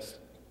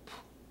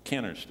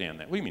 can't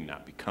understand that. We mean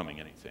not becoming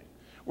anything.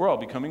 We're all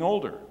becoming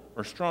older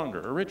or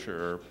stronger or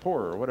richer or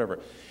poorer or whatever.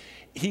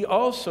 He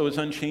also is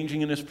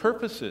unchanging in his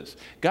purposes.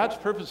 God's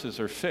purposes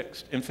are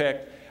fixed. In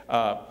fact,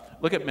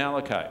 look at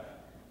Malachi.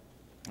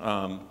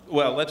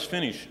 Well, let's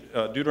finish.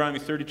 Deuteronomy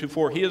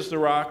 32:4. He is the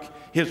rock.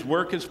 His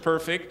work is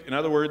perfect. In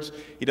other words,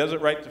 he does it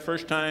right the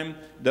first time,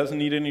 doesn't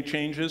need any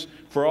changes.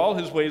 For all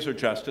his ways are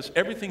justice.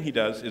 Everything he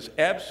does is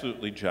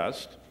absolutely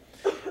just.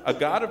 A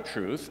God of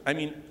truth.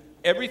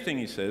 Everything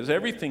he says,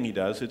 everything he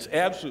does, it's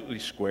absolutely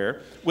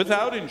square,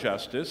 without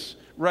injustice,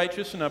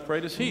 righteous and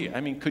upright is he.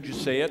 Could you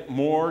say it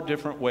more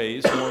different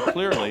ways, more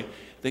clearly,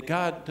 that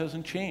God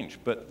doesn't change?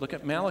 But look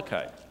at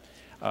Malachi.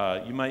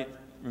 You might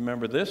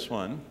remember this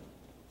one,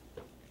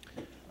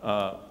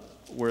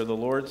 where the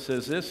Lord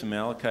says this in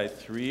Malachi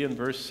 3 and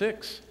verse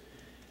 6.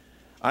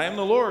 I am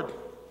the Lord.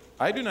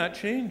 I do not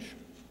change.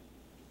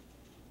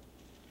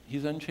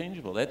 He's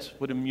unchangeable. That's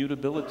what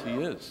immutability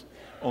is.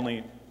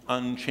 Only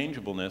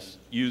unchangeableness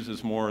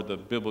uses more the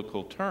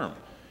biblical term.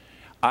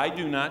 I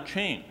do not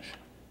change.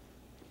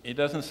 It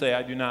doesn't say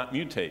I do not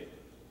mutate,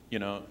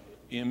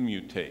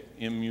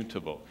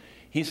 immutable.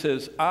 He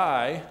says,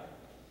 I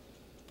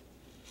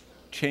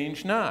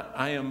change not.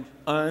 I am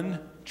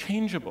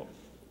unchangeable.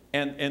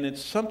 And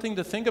it's something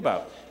to think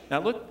about.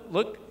 Now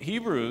look,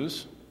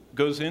 Hebrews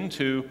goes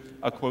into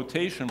a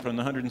quotation from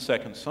the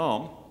 102nd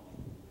Psalm.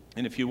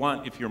 And if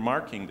you're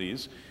marking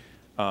these,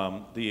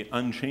 the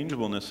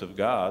unchangeableness of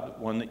God,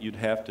 one that you'd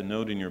have to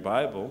note in your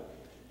Bible.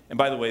 And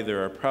by the way,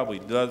 there are probably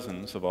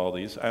dozens of all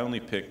these. I only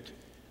picked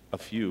a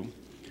few.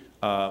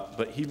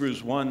 But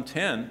Hebrews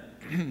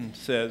 1:10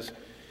 says,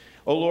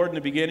 O Lord, in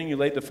the beginning you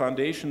laid the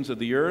foundations of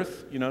the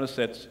earth. You notice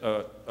that's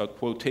a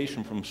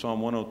quotation from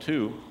Psalm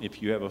 102,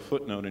 if you have a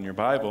footnote in your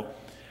Bible.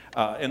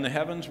 And the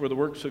heavens were the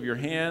works of your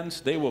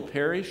hands. They will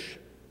perish,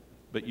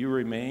 but you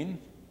remain.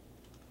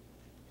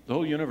 The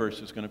whole universe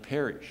is going to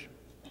perish.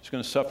 It's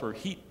going to suffer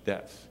heat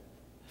death,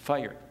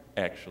 fire,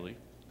 actually.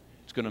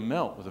 It's going to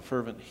melt with a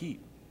fervent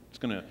heat. It's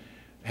going to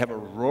have a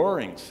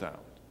roaring sound.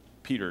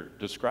 Peter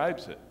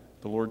describes it.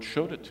 The Lord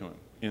showed it to him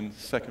in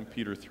 2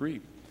 Peter 3.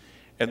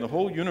 And the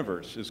whole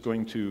universe is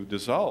going to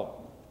dissolve.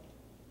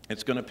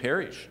 It's going to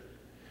perish.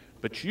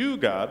 But you,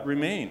 God,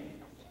 remain.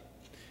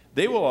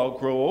 They will all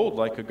grow old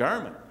like a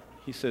garment.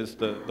 He says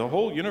the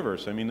whole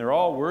universe, I mean, they're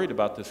all worried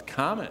about this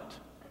comet.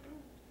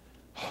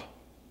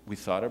 We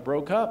thought it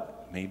broke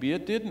up. Maybe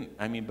it didn't.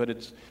 I mean, but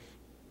it's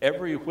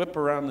every whip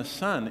around the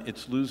sun,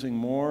 it's losing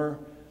more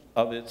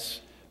of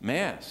its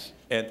mass.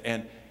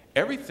 And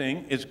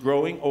everything is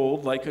growing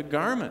old like a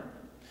garment,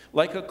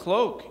 like a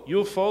cloak.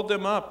 You'll fold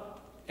them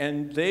up,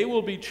 and they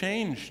will be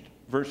changed.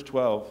 Verse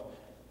 12,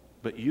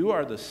 but you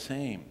are the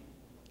same.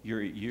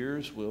 Your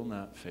years will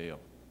not fail.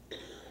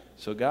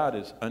 So God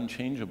is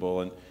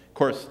unchangeable. And, of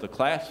course, the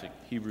classic,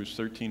 Hebrews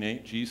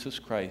 13:8, Jesus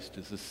Christ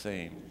is the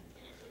same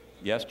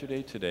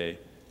yesterday, today,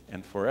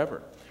 and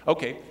forever.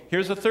 Okay,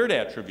 here's a third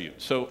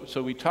attribute.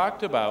 So we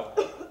talked about,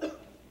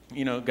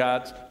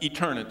 God's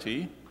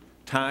eternity.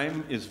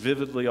 Time is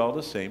vividly all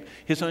the same.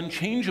 His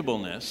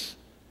unchangeableness,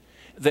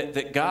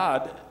 that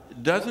God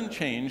doesn't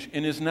change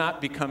and is not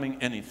becoming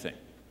anything.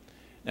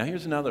 Now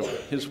here's another one,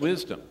 his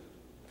wisdom.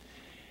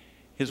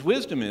 His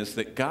wisdom is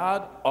that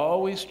God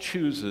always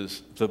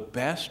chooses the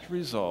best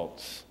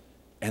results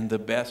and the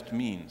best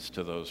means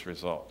to those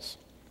results.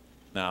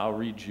 Now I'll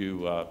read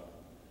you,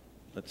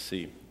 let's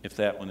see if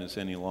that one is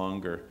any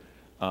longer.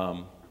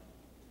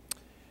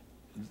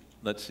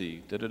 Let's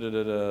see.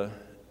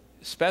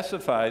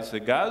 Specifies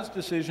that God's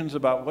decisions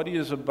about what he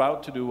is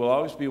about to do will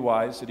always be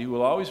wise, that he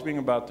will always bring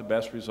about the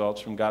best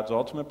results from God's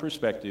ultimate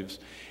perspectives,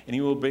 and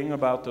he will bring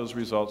about those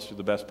results through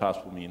the best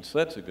possible means. So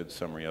that's a good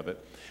summary of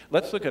it.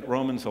 Let's look at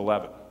Romans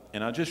 11,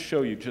 and I'll just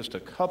show you just a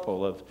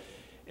couple of,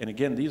 and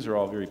again, these are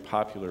all very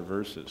popular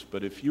verses,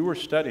 but if you were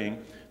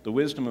studying the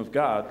wisdom of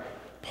God,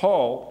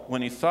 Paul,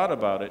 when he thought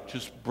about it,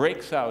 just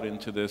breaks out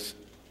into this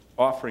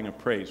offering of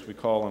praise. We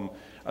call him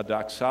a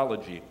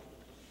doxology.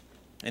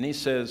 And he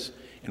says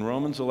in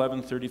Romans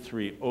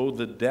 11:33, oh,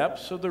 the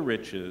depths of the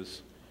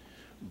riches,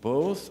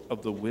 both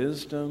of the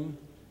wisdom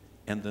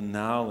and the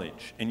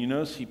knowledge. And you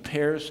notice he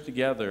pairs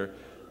together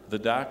the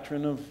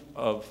doctrine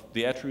of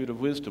the attribute of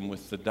wisdom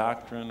with the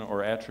doctrine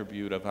or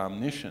attribute of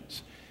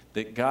omniscience.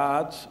 That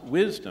God's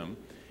wisdom,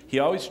 he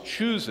always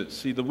chooses.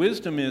 See, the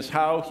wisdom is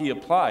how he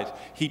applies.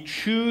 He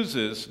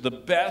chooses the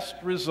best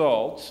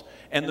results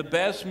and the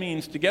best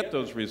means to get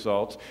those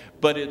results,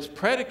 but it's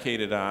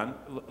predicated on,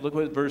 look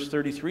what verse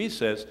 33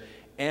 says,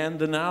 and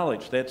the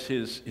knowledge. That's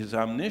his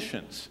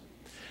omniscience.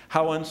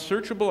 How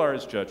unsearchable are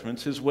his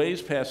judgments, his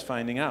ways past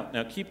finding out.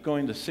 Now keep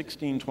going to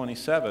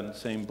 16:27,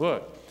 same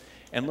book,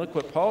 and look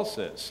what Paul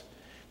says.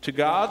 To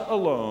God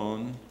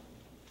alone,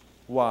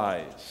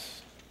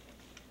 wise.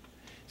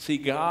 See,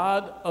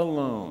 God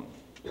alone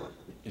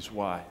is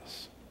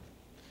wise.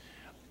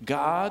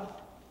 God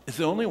is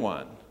the only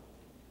one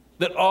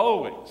that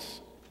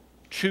always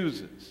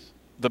chooses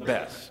the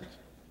best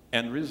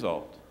end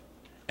result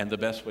and the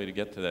best way to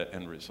get to that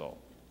end result.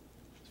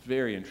 It's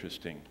very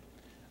interesting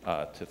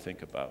to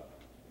think about.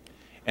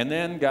 And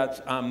then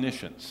God's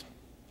omniscience.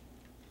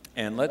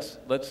 And let's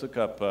look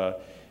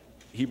up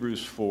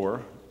Hebrews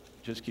 4.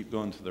 Just keep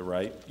going to the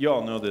right. You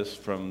all know this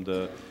from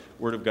the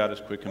Word of God is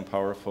quick and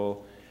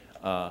powerful.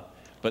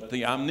 But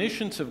the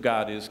omniscience of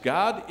God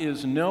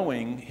is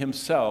knowing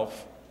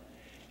himself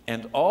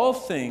and all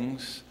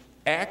things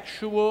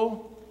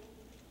actual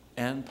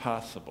and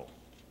possible.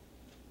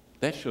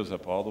 That shows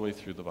up all the way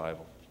through the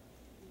Bible.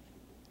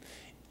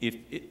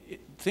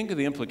 Think of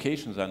the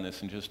implications on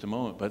this in just a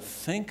moment, but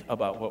think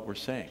about what we're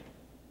saying.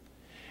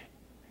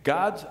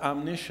 God's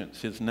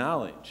omniscience, his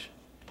knowledge,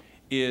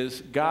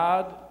 is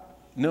God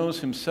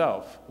knows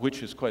himself,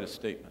 which is quite a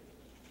statement.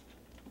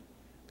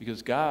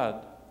 Because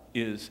God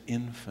is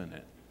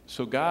infinite.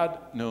 So God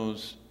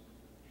knows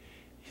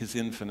his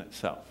infinite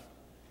self,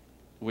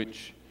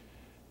 which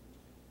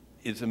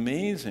is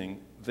amazing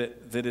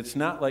that it's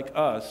not like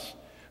us,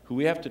 who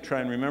we have to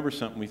try and remember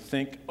something. We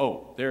think,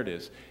 oh, there it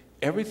is.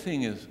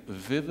 Everything is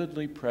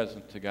vividly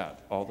present to God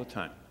all the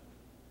time.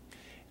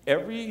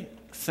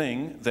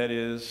 Everything that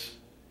is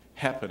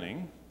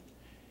happening,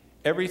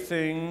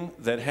 everything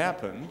that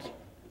happened,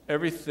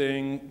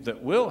 everything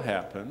that will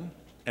happen,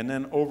 and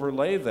then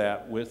overlay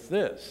that with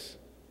this.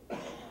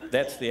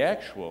 That's the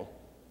actual.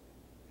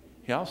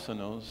 He also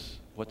knows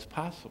what's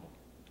possible.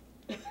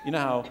 You know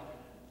how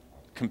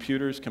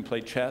computers can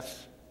play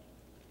chess,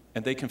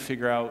 and they can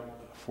figure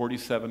out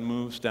 47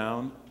 moves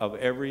down of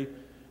every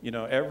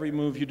every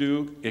move you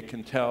do, it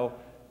can tell,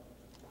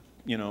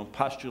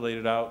 postulate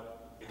it out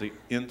the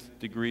nth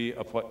degree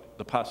of what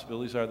the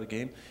possibilities are of the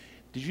game.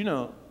 Did you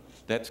know,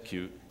 that's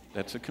cute,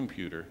 that's a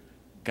computer.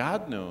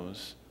 God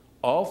knows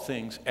all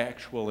things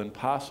actual and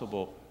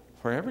possible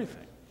for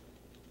everything.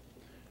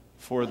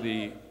 For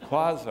the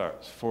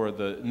quasars, for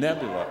the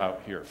nebula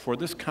out here, for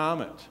this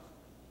comet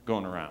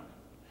going around.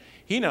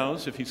 He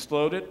knows if he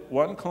slowed it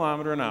 1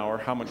 kilometer an hour,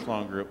 how much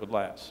longer it would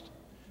last.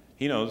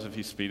 He knows if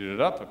he speeded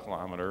it up 1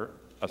 kilometer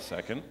a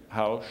second,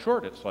 how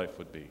short its life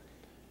would be.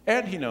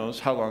 And he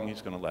knows how long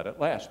he's going to let it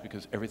last,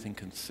 because everything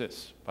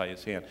consists by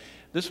his hand.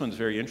 This one's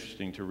very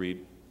interesting to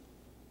read,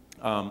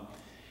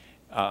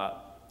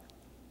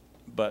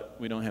 but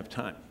we don't have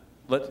time.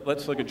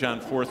 Let's look at John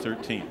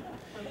 4:13.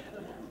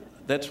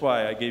 That's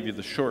why I gave you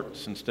the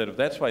shorts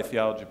that's why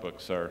theology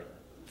books are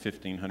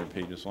 1,500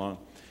 pages long.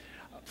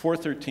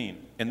 4:13,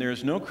 and there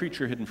is no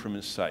creature hidden from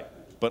his sight,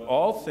 but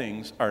all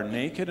things are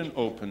naked and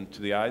open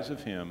to the eyes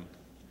of him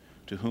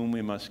to whom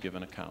we must give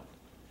an account.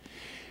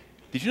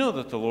 Did you know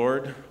that the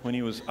Lord, when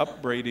he was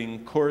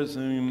upbraiding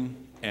Chorazin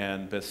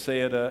and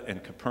Bethsaida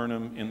and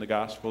Capernaum in the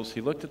Gospels,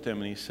 he looked at them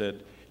and he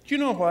said, do you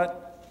know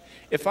what?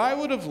 If I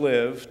would have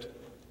lived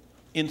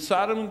in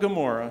Sodom and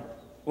Gomorrah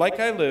like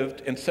I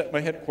lived and set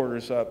my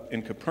headquarters up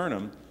in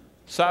Capernaum,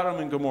 Sodom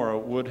and Gomorrah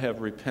would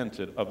have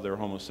repented of their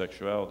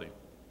homosexuality.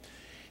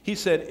 He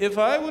said, if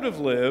I would have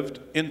lived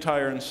in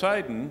Tyre and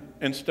Sidon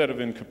instead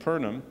of in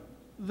Capernaum,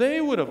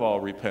 they would have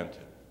all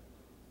repented.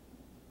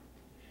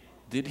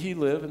 Did he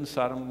live in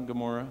Sodom and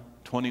Gomorrah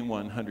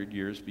 2,100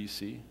 years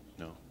BC?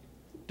 No.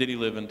 Did he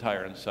live in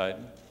Tyre and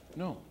Sidon?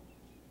 No.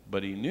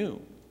 But he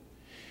knew.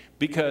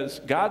 Because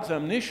God's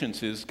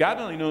omniscience is, God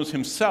only knows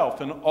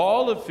himself and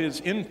all of his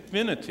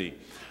infinity,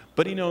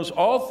 but he knows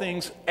all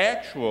things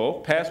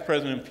actual, past,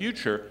 present, and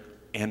future,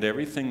 and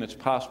everything that's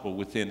possible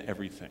within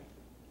everything.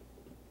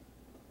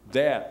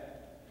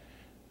 That,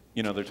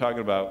 they're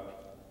talking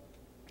about,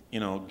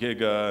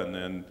 giga, and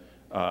then,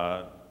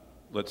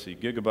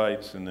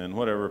 gigabytes, and then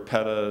whatever,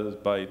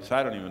 petabytes.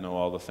 I don't even know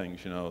all the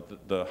things,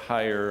 the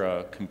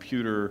higher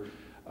computer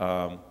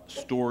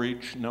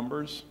storage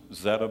numbers,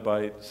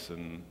 zettabytes,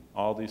 and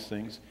all these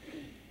things.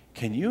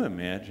 Can you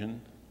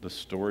imagine the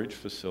storage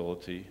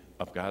facility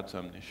of God's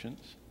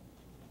omniscience?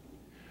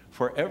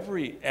 For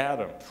every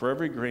atom, for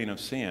every grain of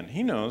sand,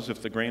 he knows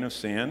if the grain of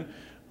sand,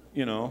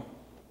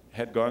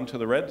 had gone to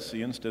the Red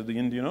Sea instead of the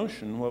Indian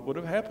Ocean, what would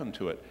have happened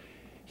to it?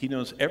 He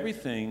knows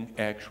everything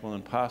actual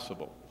and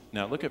possible.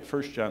 Now look at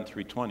 1 John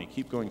 3:20.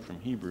 Keep going from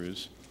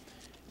Hebrews.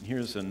 And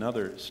here's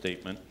another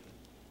statement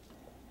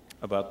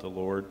about the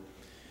Lord.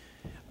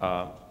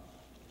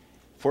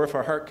 For if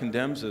our heart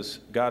condemns us,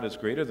 God is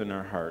greater than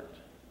our heart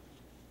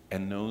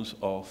and knows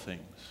all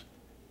things.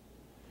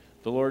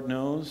 The Lord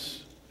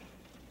knows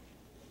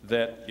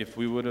that if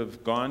we would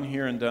have gone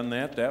here and done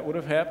that, that would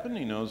have happened.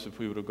 He knows if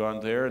we would have gone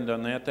there and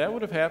done that, that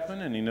would have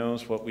happened. And he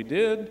knows what we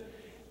did,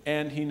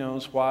 and he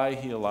knows why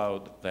he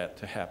allowed that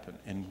to happen.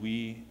 And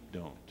we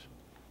don't.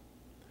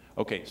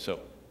 Okay, so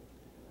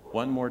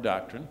one more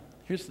doctrine.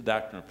 Here's the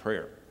doctrine of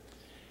prayer.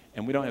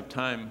 And we don't have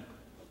time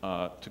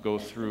to go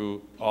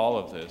through all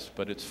of this,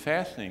 but it's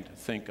fascinating to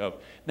think of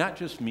not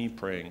just me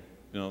praying,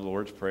 the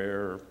Lord's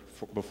Prayer or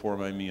before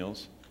my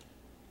meals.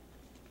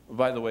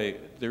 By the way,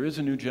 there is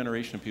a new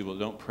generation of people that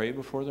don't pray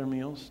before their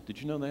meals.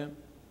 Did you know that?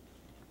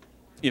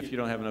 If you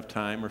don't have enough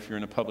time, or if you're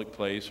in a public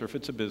place, or if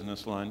it's a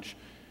business lunch,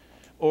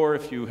 or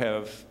if you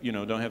have,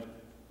 don't have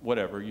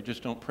whatever, you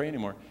just don't pray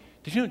anymore.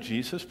 Did you know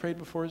Jesus prayed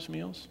before his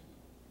meals?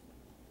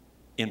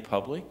 In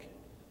public?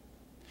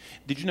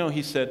 Did you know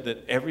he said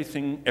that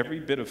every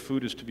bit of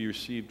food is to be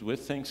received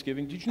with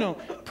thanksgiving? Did you know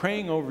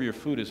praying over your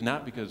food is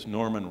not because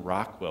Norman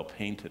Rockwell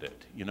painted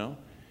it,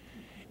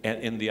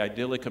 And in the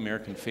idyllic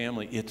American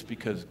family, it's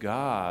because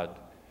God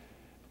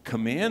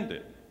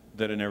commanded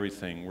that in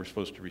everything we're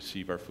supposed to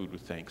receive our food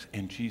with thanks.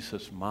 And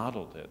Jesus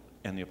modeled it,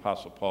 and the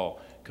Apostle Paul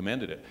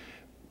commended it.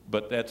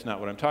 But that's not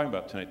what I'm talking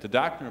about tonight. The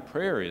doctrine of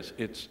prayer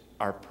it's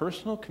our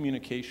personal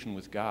communication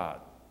with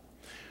God,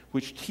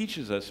 which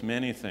teaches us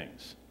many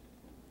things.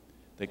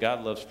 That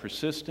God loves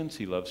persistence,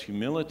 he loves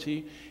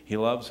humility, he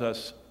loves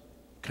us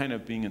kind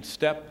of being in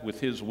step with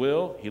his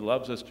will. He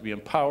loves us to be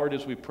empowered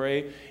as we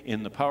pray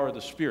in the power of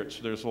the Spirit.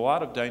 So there's a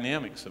lot of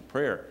dynamics of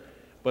prayer.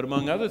 But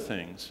among other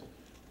things,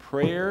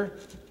 prayer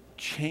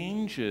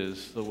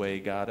changes the way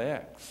God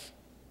acts.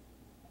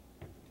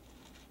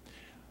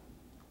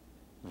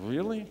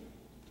 Really?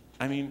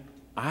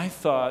 I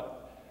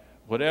thought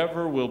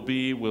whatever will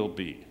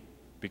be,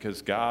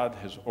 because God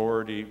has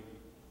already,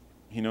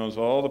 he knows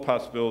all the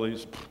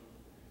possibilities.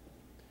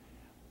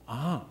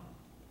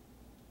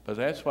 But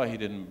that's why he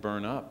didn't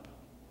burn up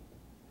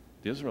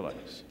the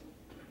Israelites.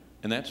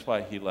 And that's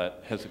why he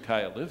let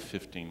Hezekiah live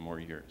 15 more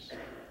years.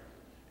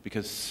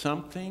 Because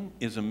something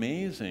is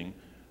amazing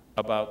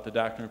about the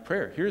doctrine of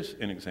prayer. Here's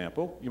an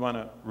example. You want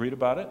to read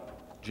about it?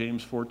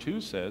 James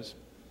 4:2 says,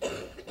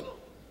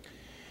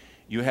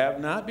 you have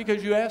not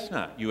because you ask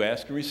not. You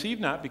ask and receive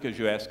not because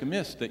you ask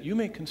amiss, that you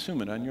may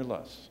consume it on your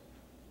lusts.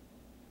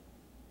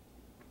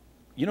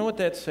 You know what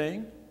that's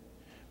saying?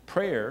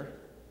 prayer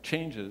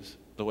changes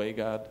the way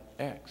God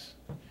acts.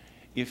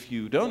 If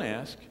you don't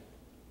ask,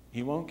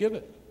 he won't give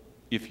it.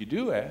 If you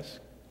do ask,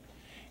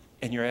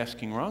 and you're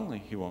asking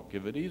wrongly, he won't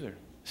give it either.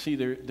 See,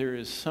 there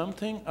is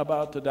something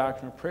about the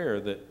doctrine of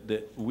prayer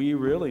that we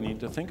really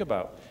need to think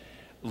about.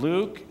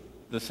 Luke,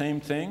 the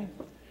same thing.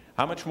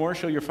 How much more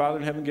shall your Father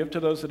in heaven give to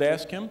those that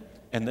ask him?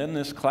 And then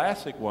this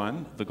classic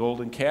one, the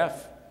golden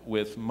calf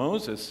with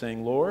Moses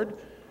saying, Lord,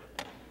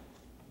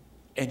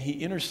 and he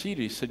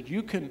interceded. He said,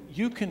 you can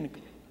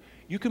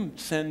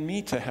send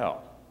me to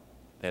hell.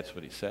 That's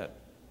what he said.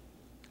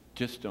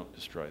 Just don't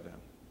destroy them.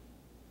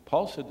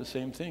 Paul said the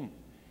same thing. Do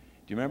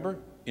you remember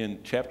in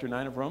chapter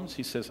 9 of Romans?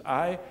 He says,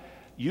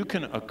 you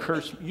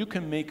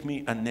can make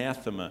me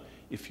anathema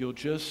if you'll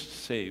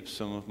just save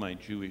some of my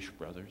Jewish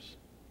brothers.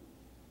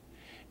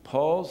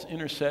 Paul's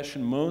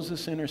intercession,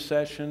 Moses'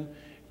 intercession,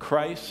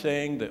 Christ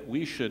saying that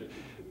we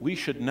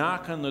should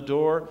knock on the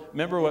door.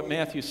 Remember what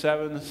Matthew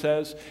 7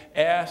 says?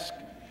 Ask,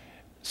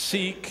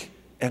 seek,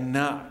 and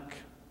knock.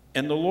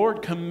 And the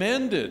Lord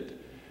commended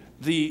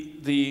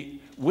the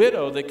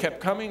widow that kept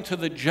coming to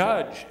the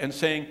judge and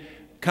saying,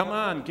 come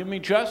on, give me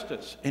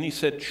justice. And he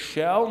said,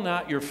 shall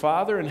not your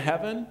Father in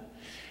heaven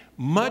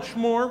much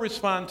more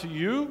respond to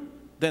you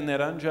than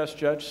that unjust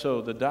judge?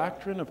 So the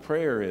doctrine of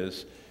prayer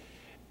is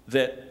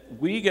that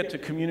we get to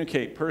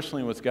communicate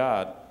personally with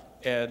God,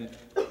 and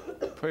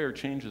prayer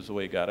changes the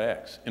way God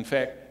acts. In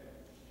fact,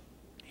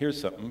 here's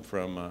something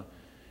from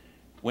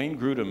Wayne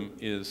Grudem.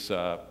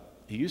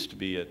 He used to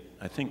be at,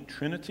 I think,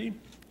 Trinity,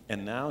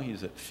 and now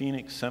he's at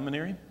Phoenix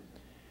Seminary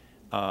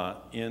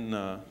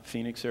in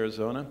Phoenix,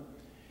 Arizona.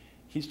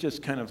 He's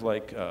just kind of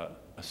like a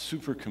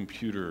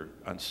supercomputer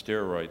on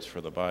steroids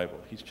for the Bible.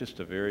 He's just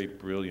a very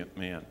brilliant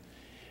man.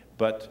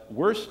 But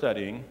we're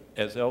studying,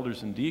 as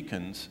elders and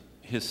deacons,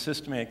 his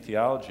systematic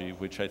theology,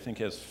 which I think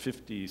has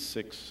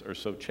 56 or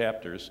so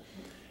chapters,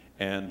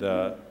 and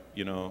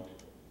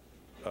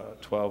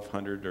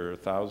 1,200 or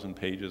 1,000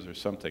 pages or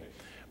something.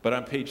 But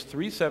on page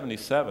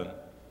 377,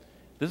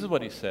 this is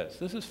what he says.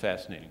 This is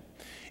fascinating.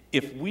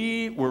 If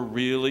we were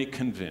really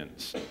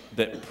convinced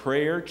that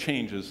prayer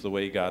changes the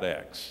way God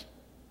acts,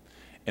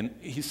 and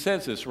he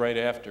says this right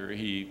after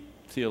he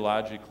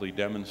theologically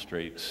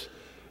demonstrates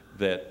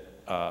that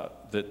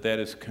that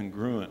is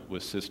congruent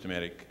with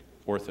systematic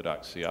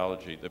Orthodox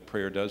theology, that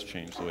prayer does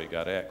change the way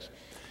God acts.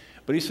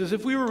 But he says,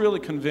 if we were really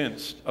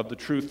convinced of the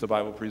truth the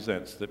Bible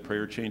presents, that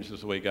prayer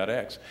changes the way God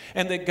acts,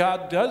 and that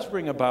God does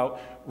bring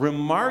about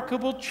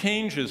remarkable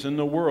changes in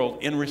the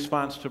world in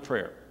response to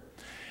prayer,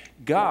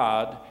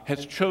 God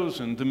has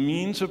chosen the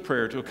means of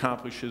prayer to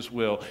accomplish his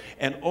will,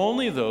 and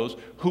only those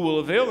who will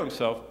avail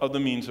themselves of the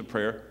means of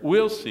prayer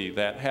will see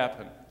that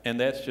happen. And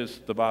that's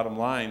just the bottom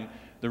line,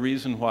 the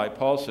reason why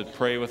Paul said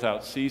pray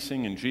without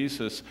ceasing, and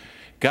Jesus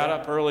got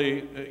up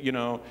early,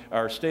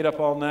 or stayed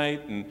up all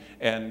night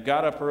and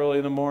got up early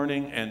in the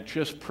morning and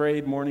just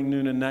prayed morning,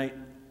 noon, and night.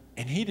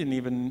 And he didn't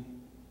even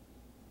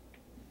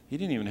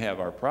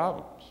have our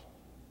problems.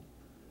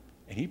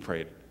 And he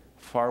prayed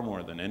far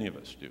more than any of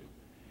us do.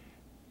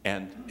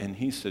 And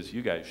he says,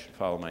 you guys should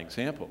follow my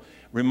example.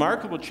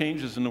 Remarkable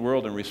changes in the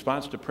world in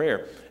response to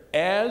prayer,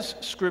 as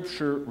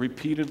Scripture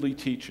repeatedly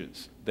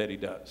teaches that he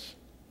does.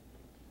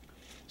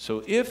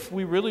 So if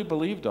we really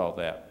believed all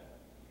that,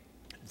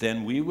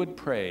 then we would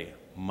pray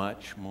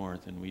much more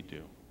than we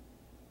do.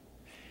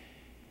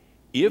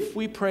 If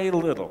we pray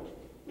little,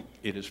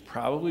 it is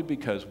probably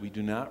because we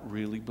do not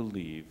really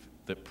believe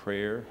that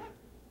prayer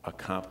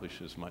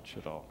accomplishes much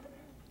at all.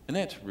 And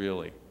that's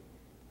really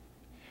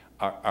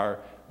our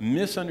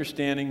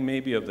misunderstanding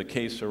maybe of the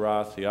que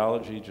sera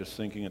theology, just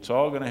thinking it's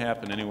all going to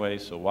happen anyway,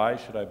 so why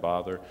should I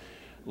bother?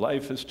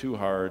 Life is too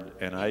hard,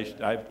 and I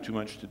have too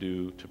much to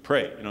do to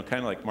pray. Kind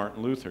of like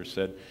Martin Luther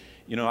said,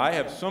 I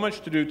have so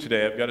much to do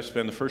today, I've got to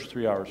spend the first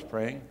 3 hours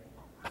praying.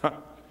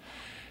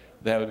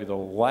 That would be the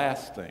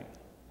last thing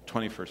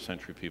 21st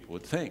century people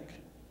would think,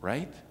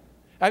 right?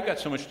 I've got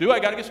so much to do,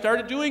 I've got to get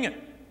started doing it,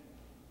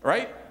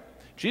 right?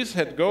 Jesus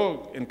had to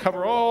go and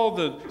cover all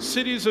the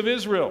cities of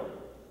Israel.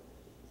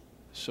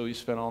 So he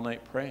spent all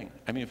night praying.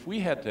 I mean, if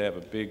we had to have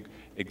a big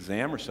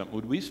exam or something,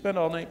 would we spend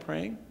all night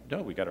praying?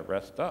 No, we got to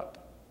rest up.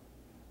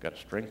 Got to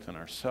strengthen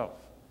ourselves.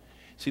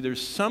 See,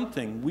 there's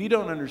something we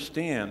don't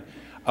understand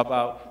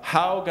about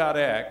how God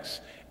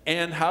acts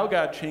and how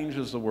God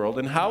changes the world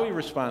and how he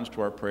responds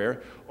to our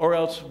prayer, or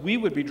else we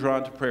would be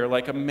drawn to prayer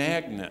like a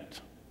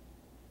magnet.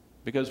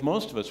 Because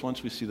most of us,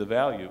 once we see the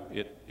value,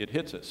 it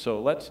hits us.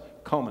 So let's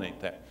culminate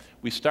that.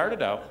 We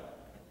started out,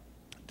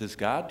 does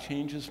God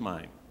change his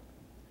mind?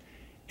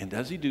 And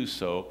does he do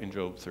so in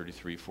Job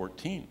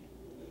 33:14?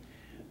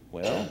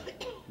 Well,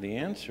 the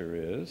answer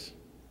is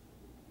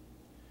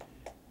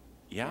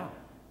yeah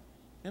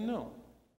and no.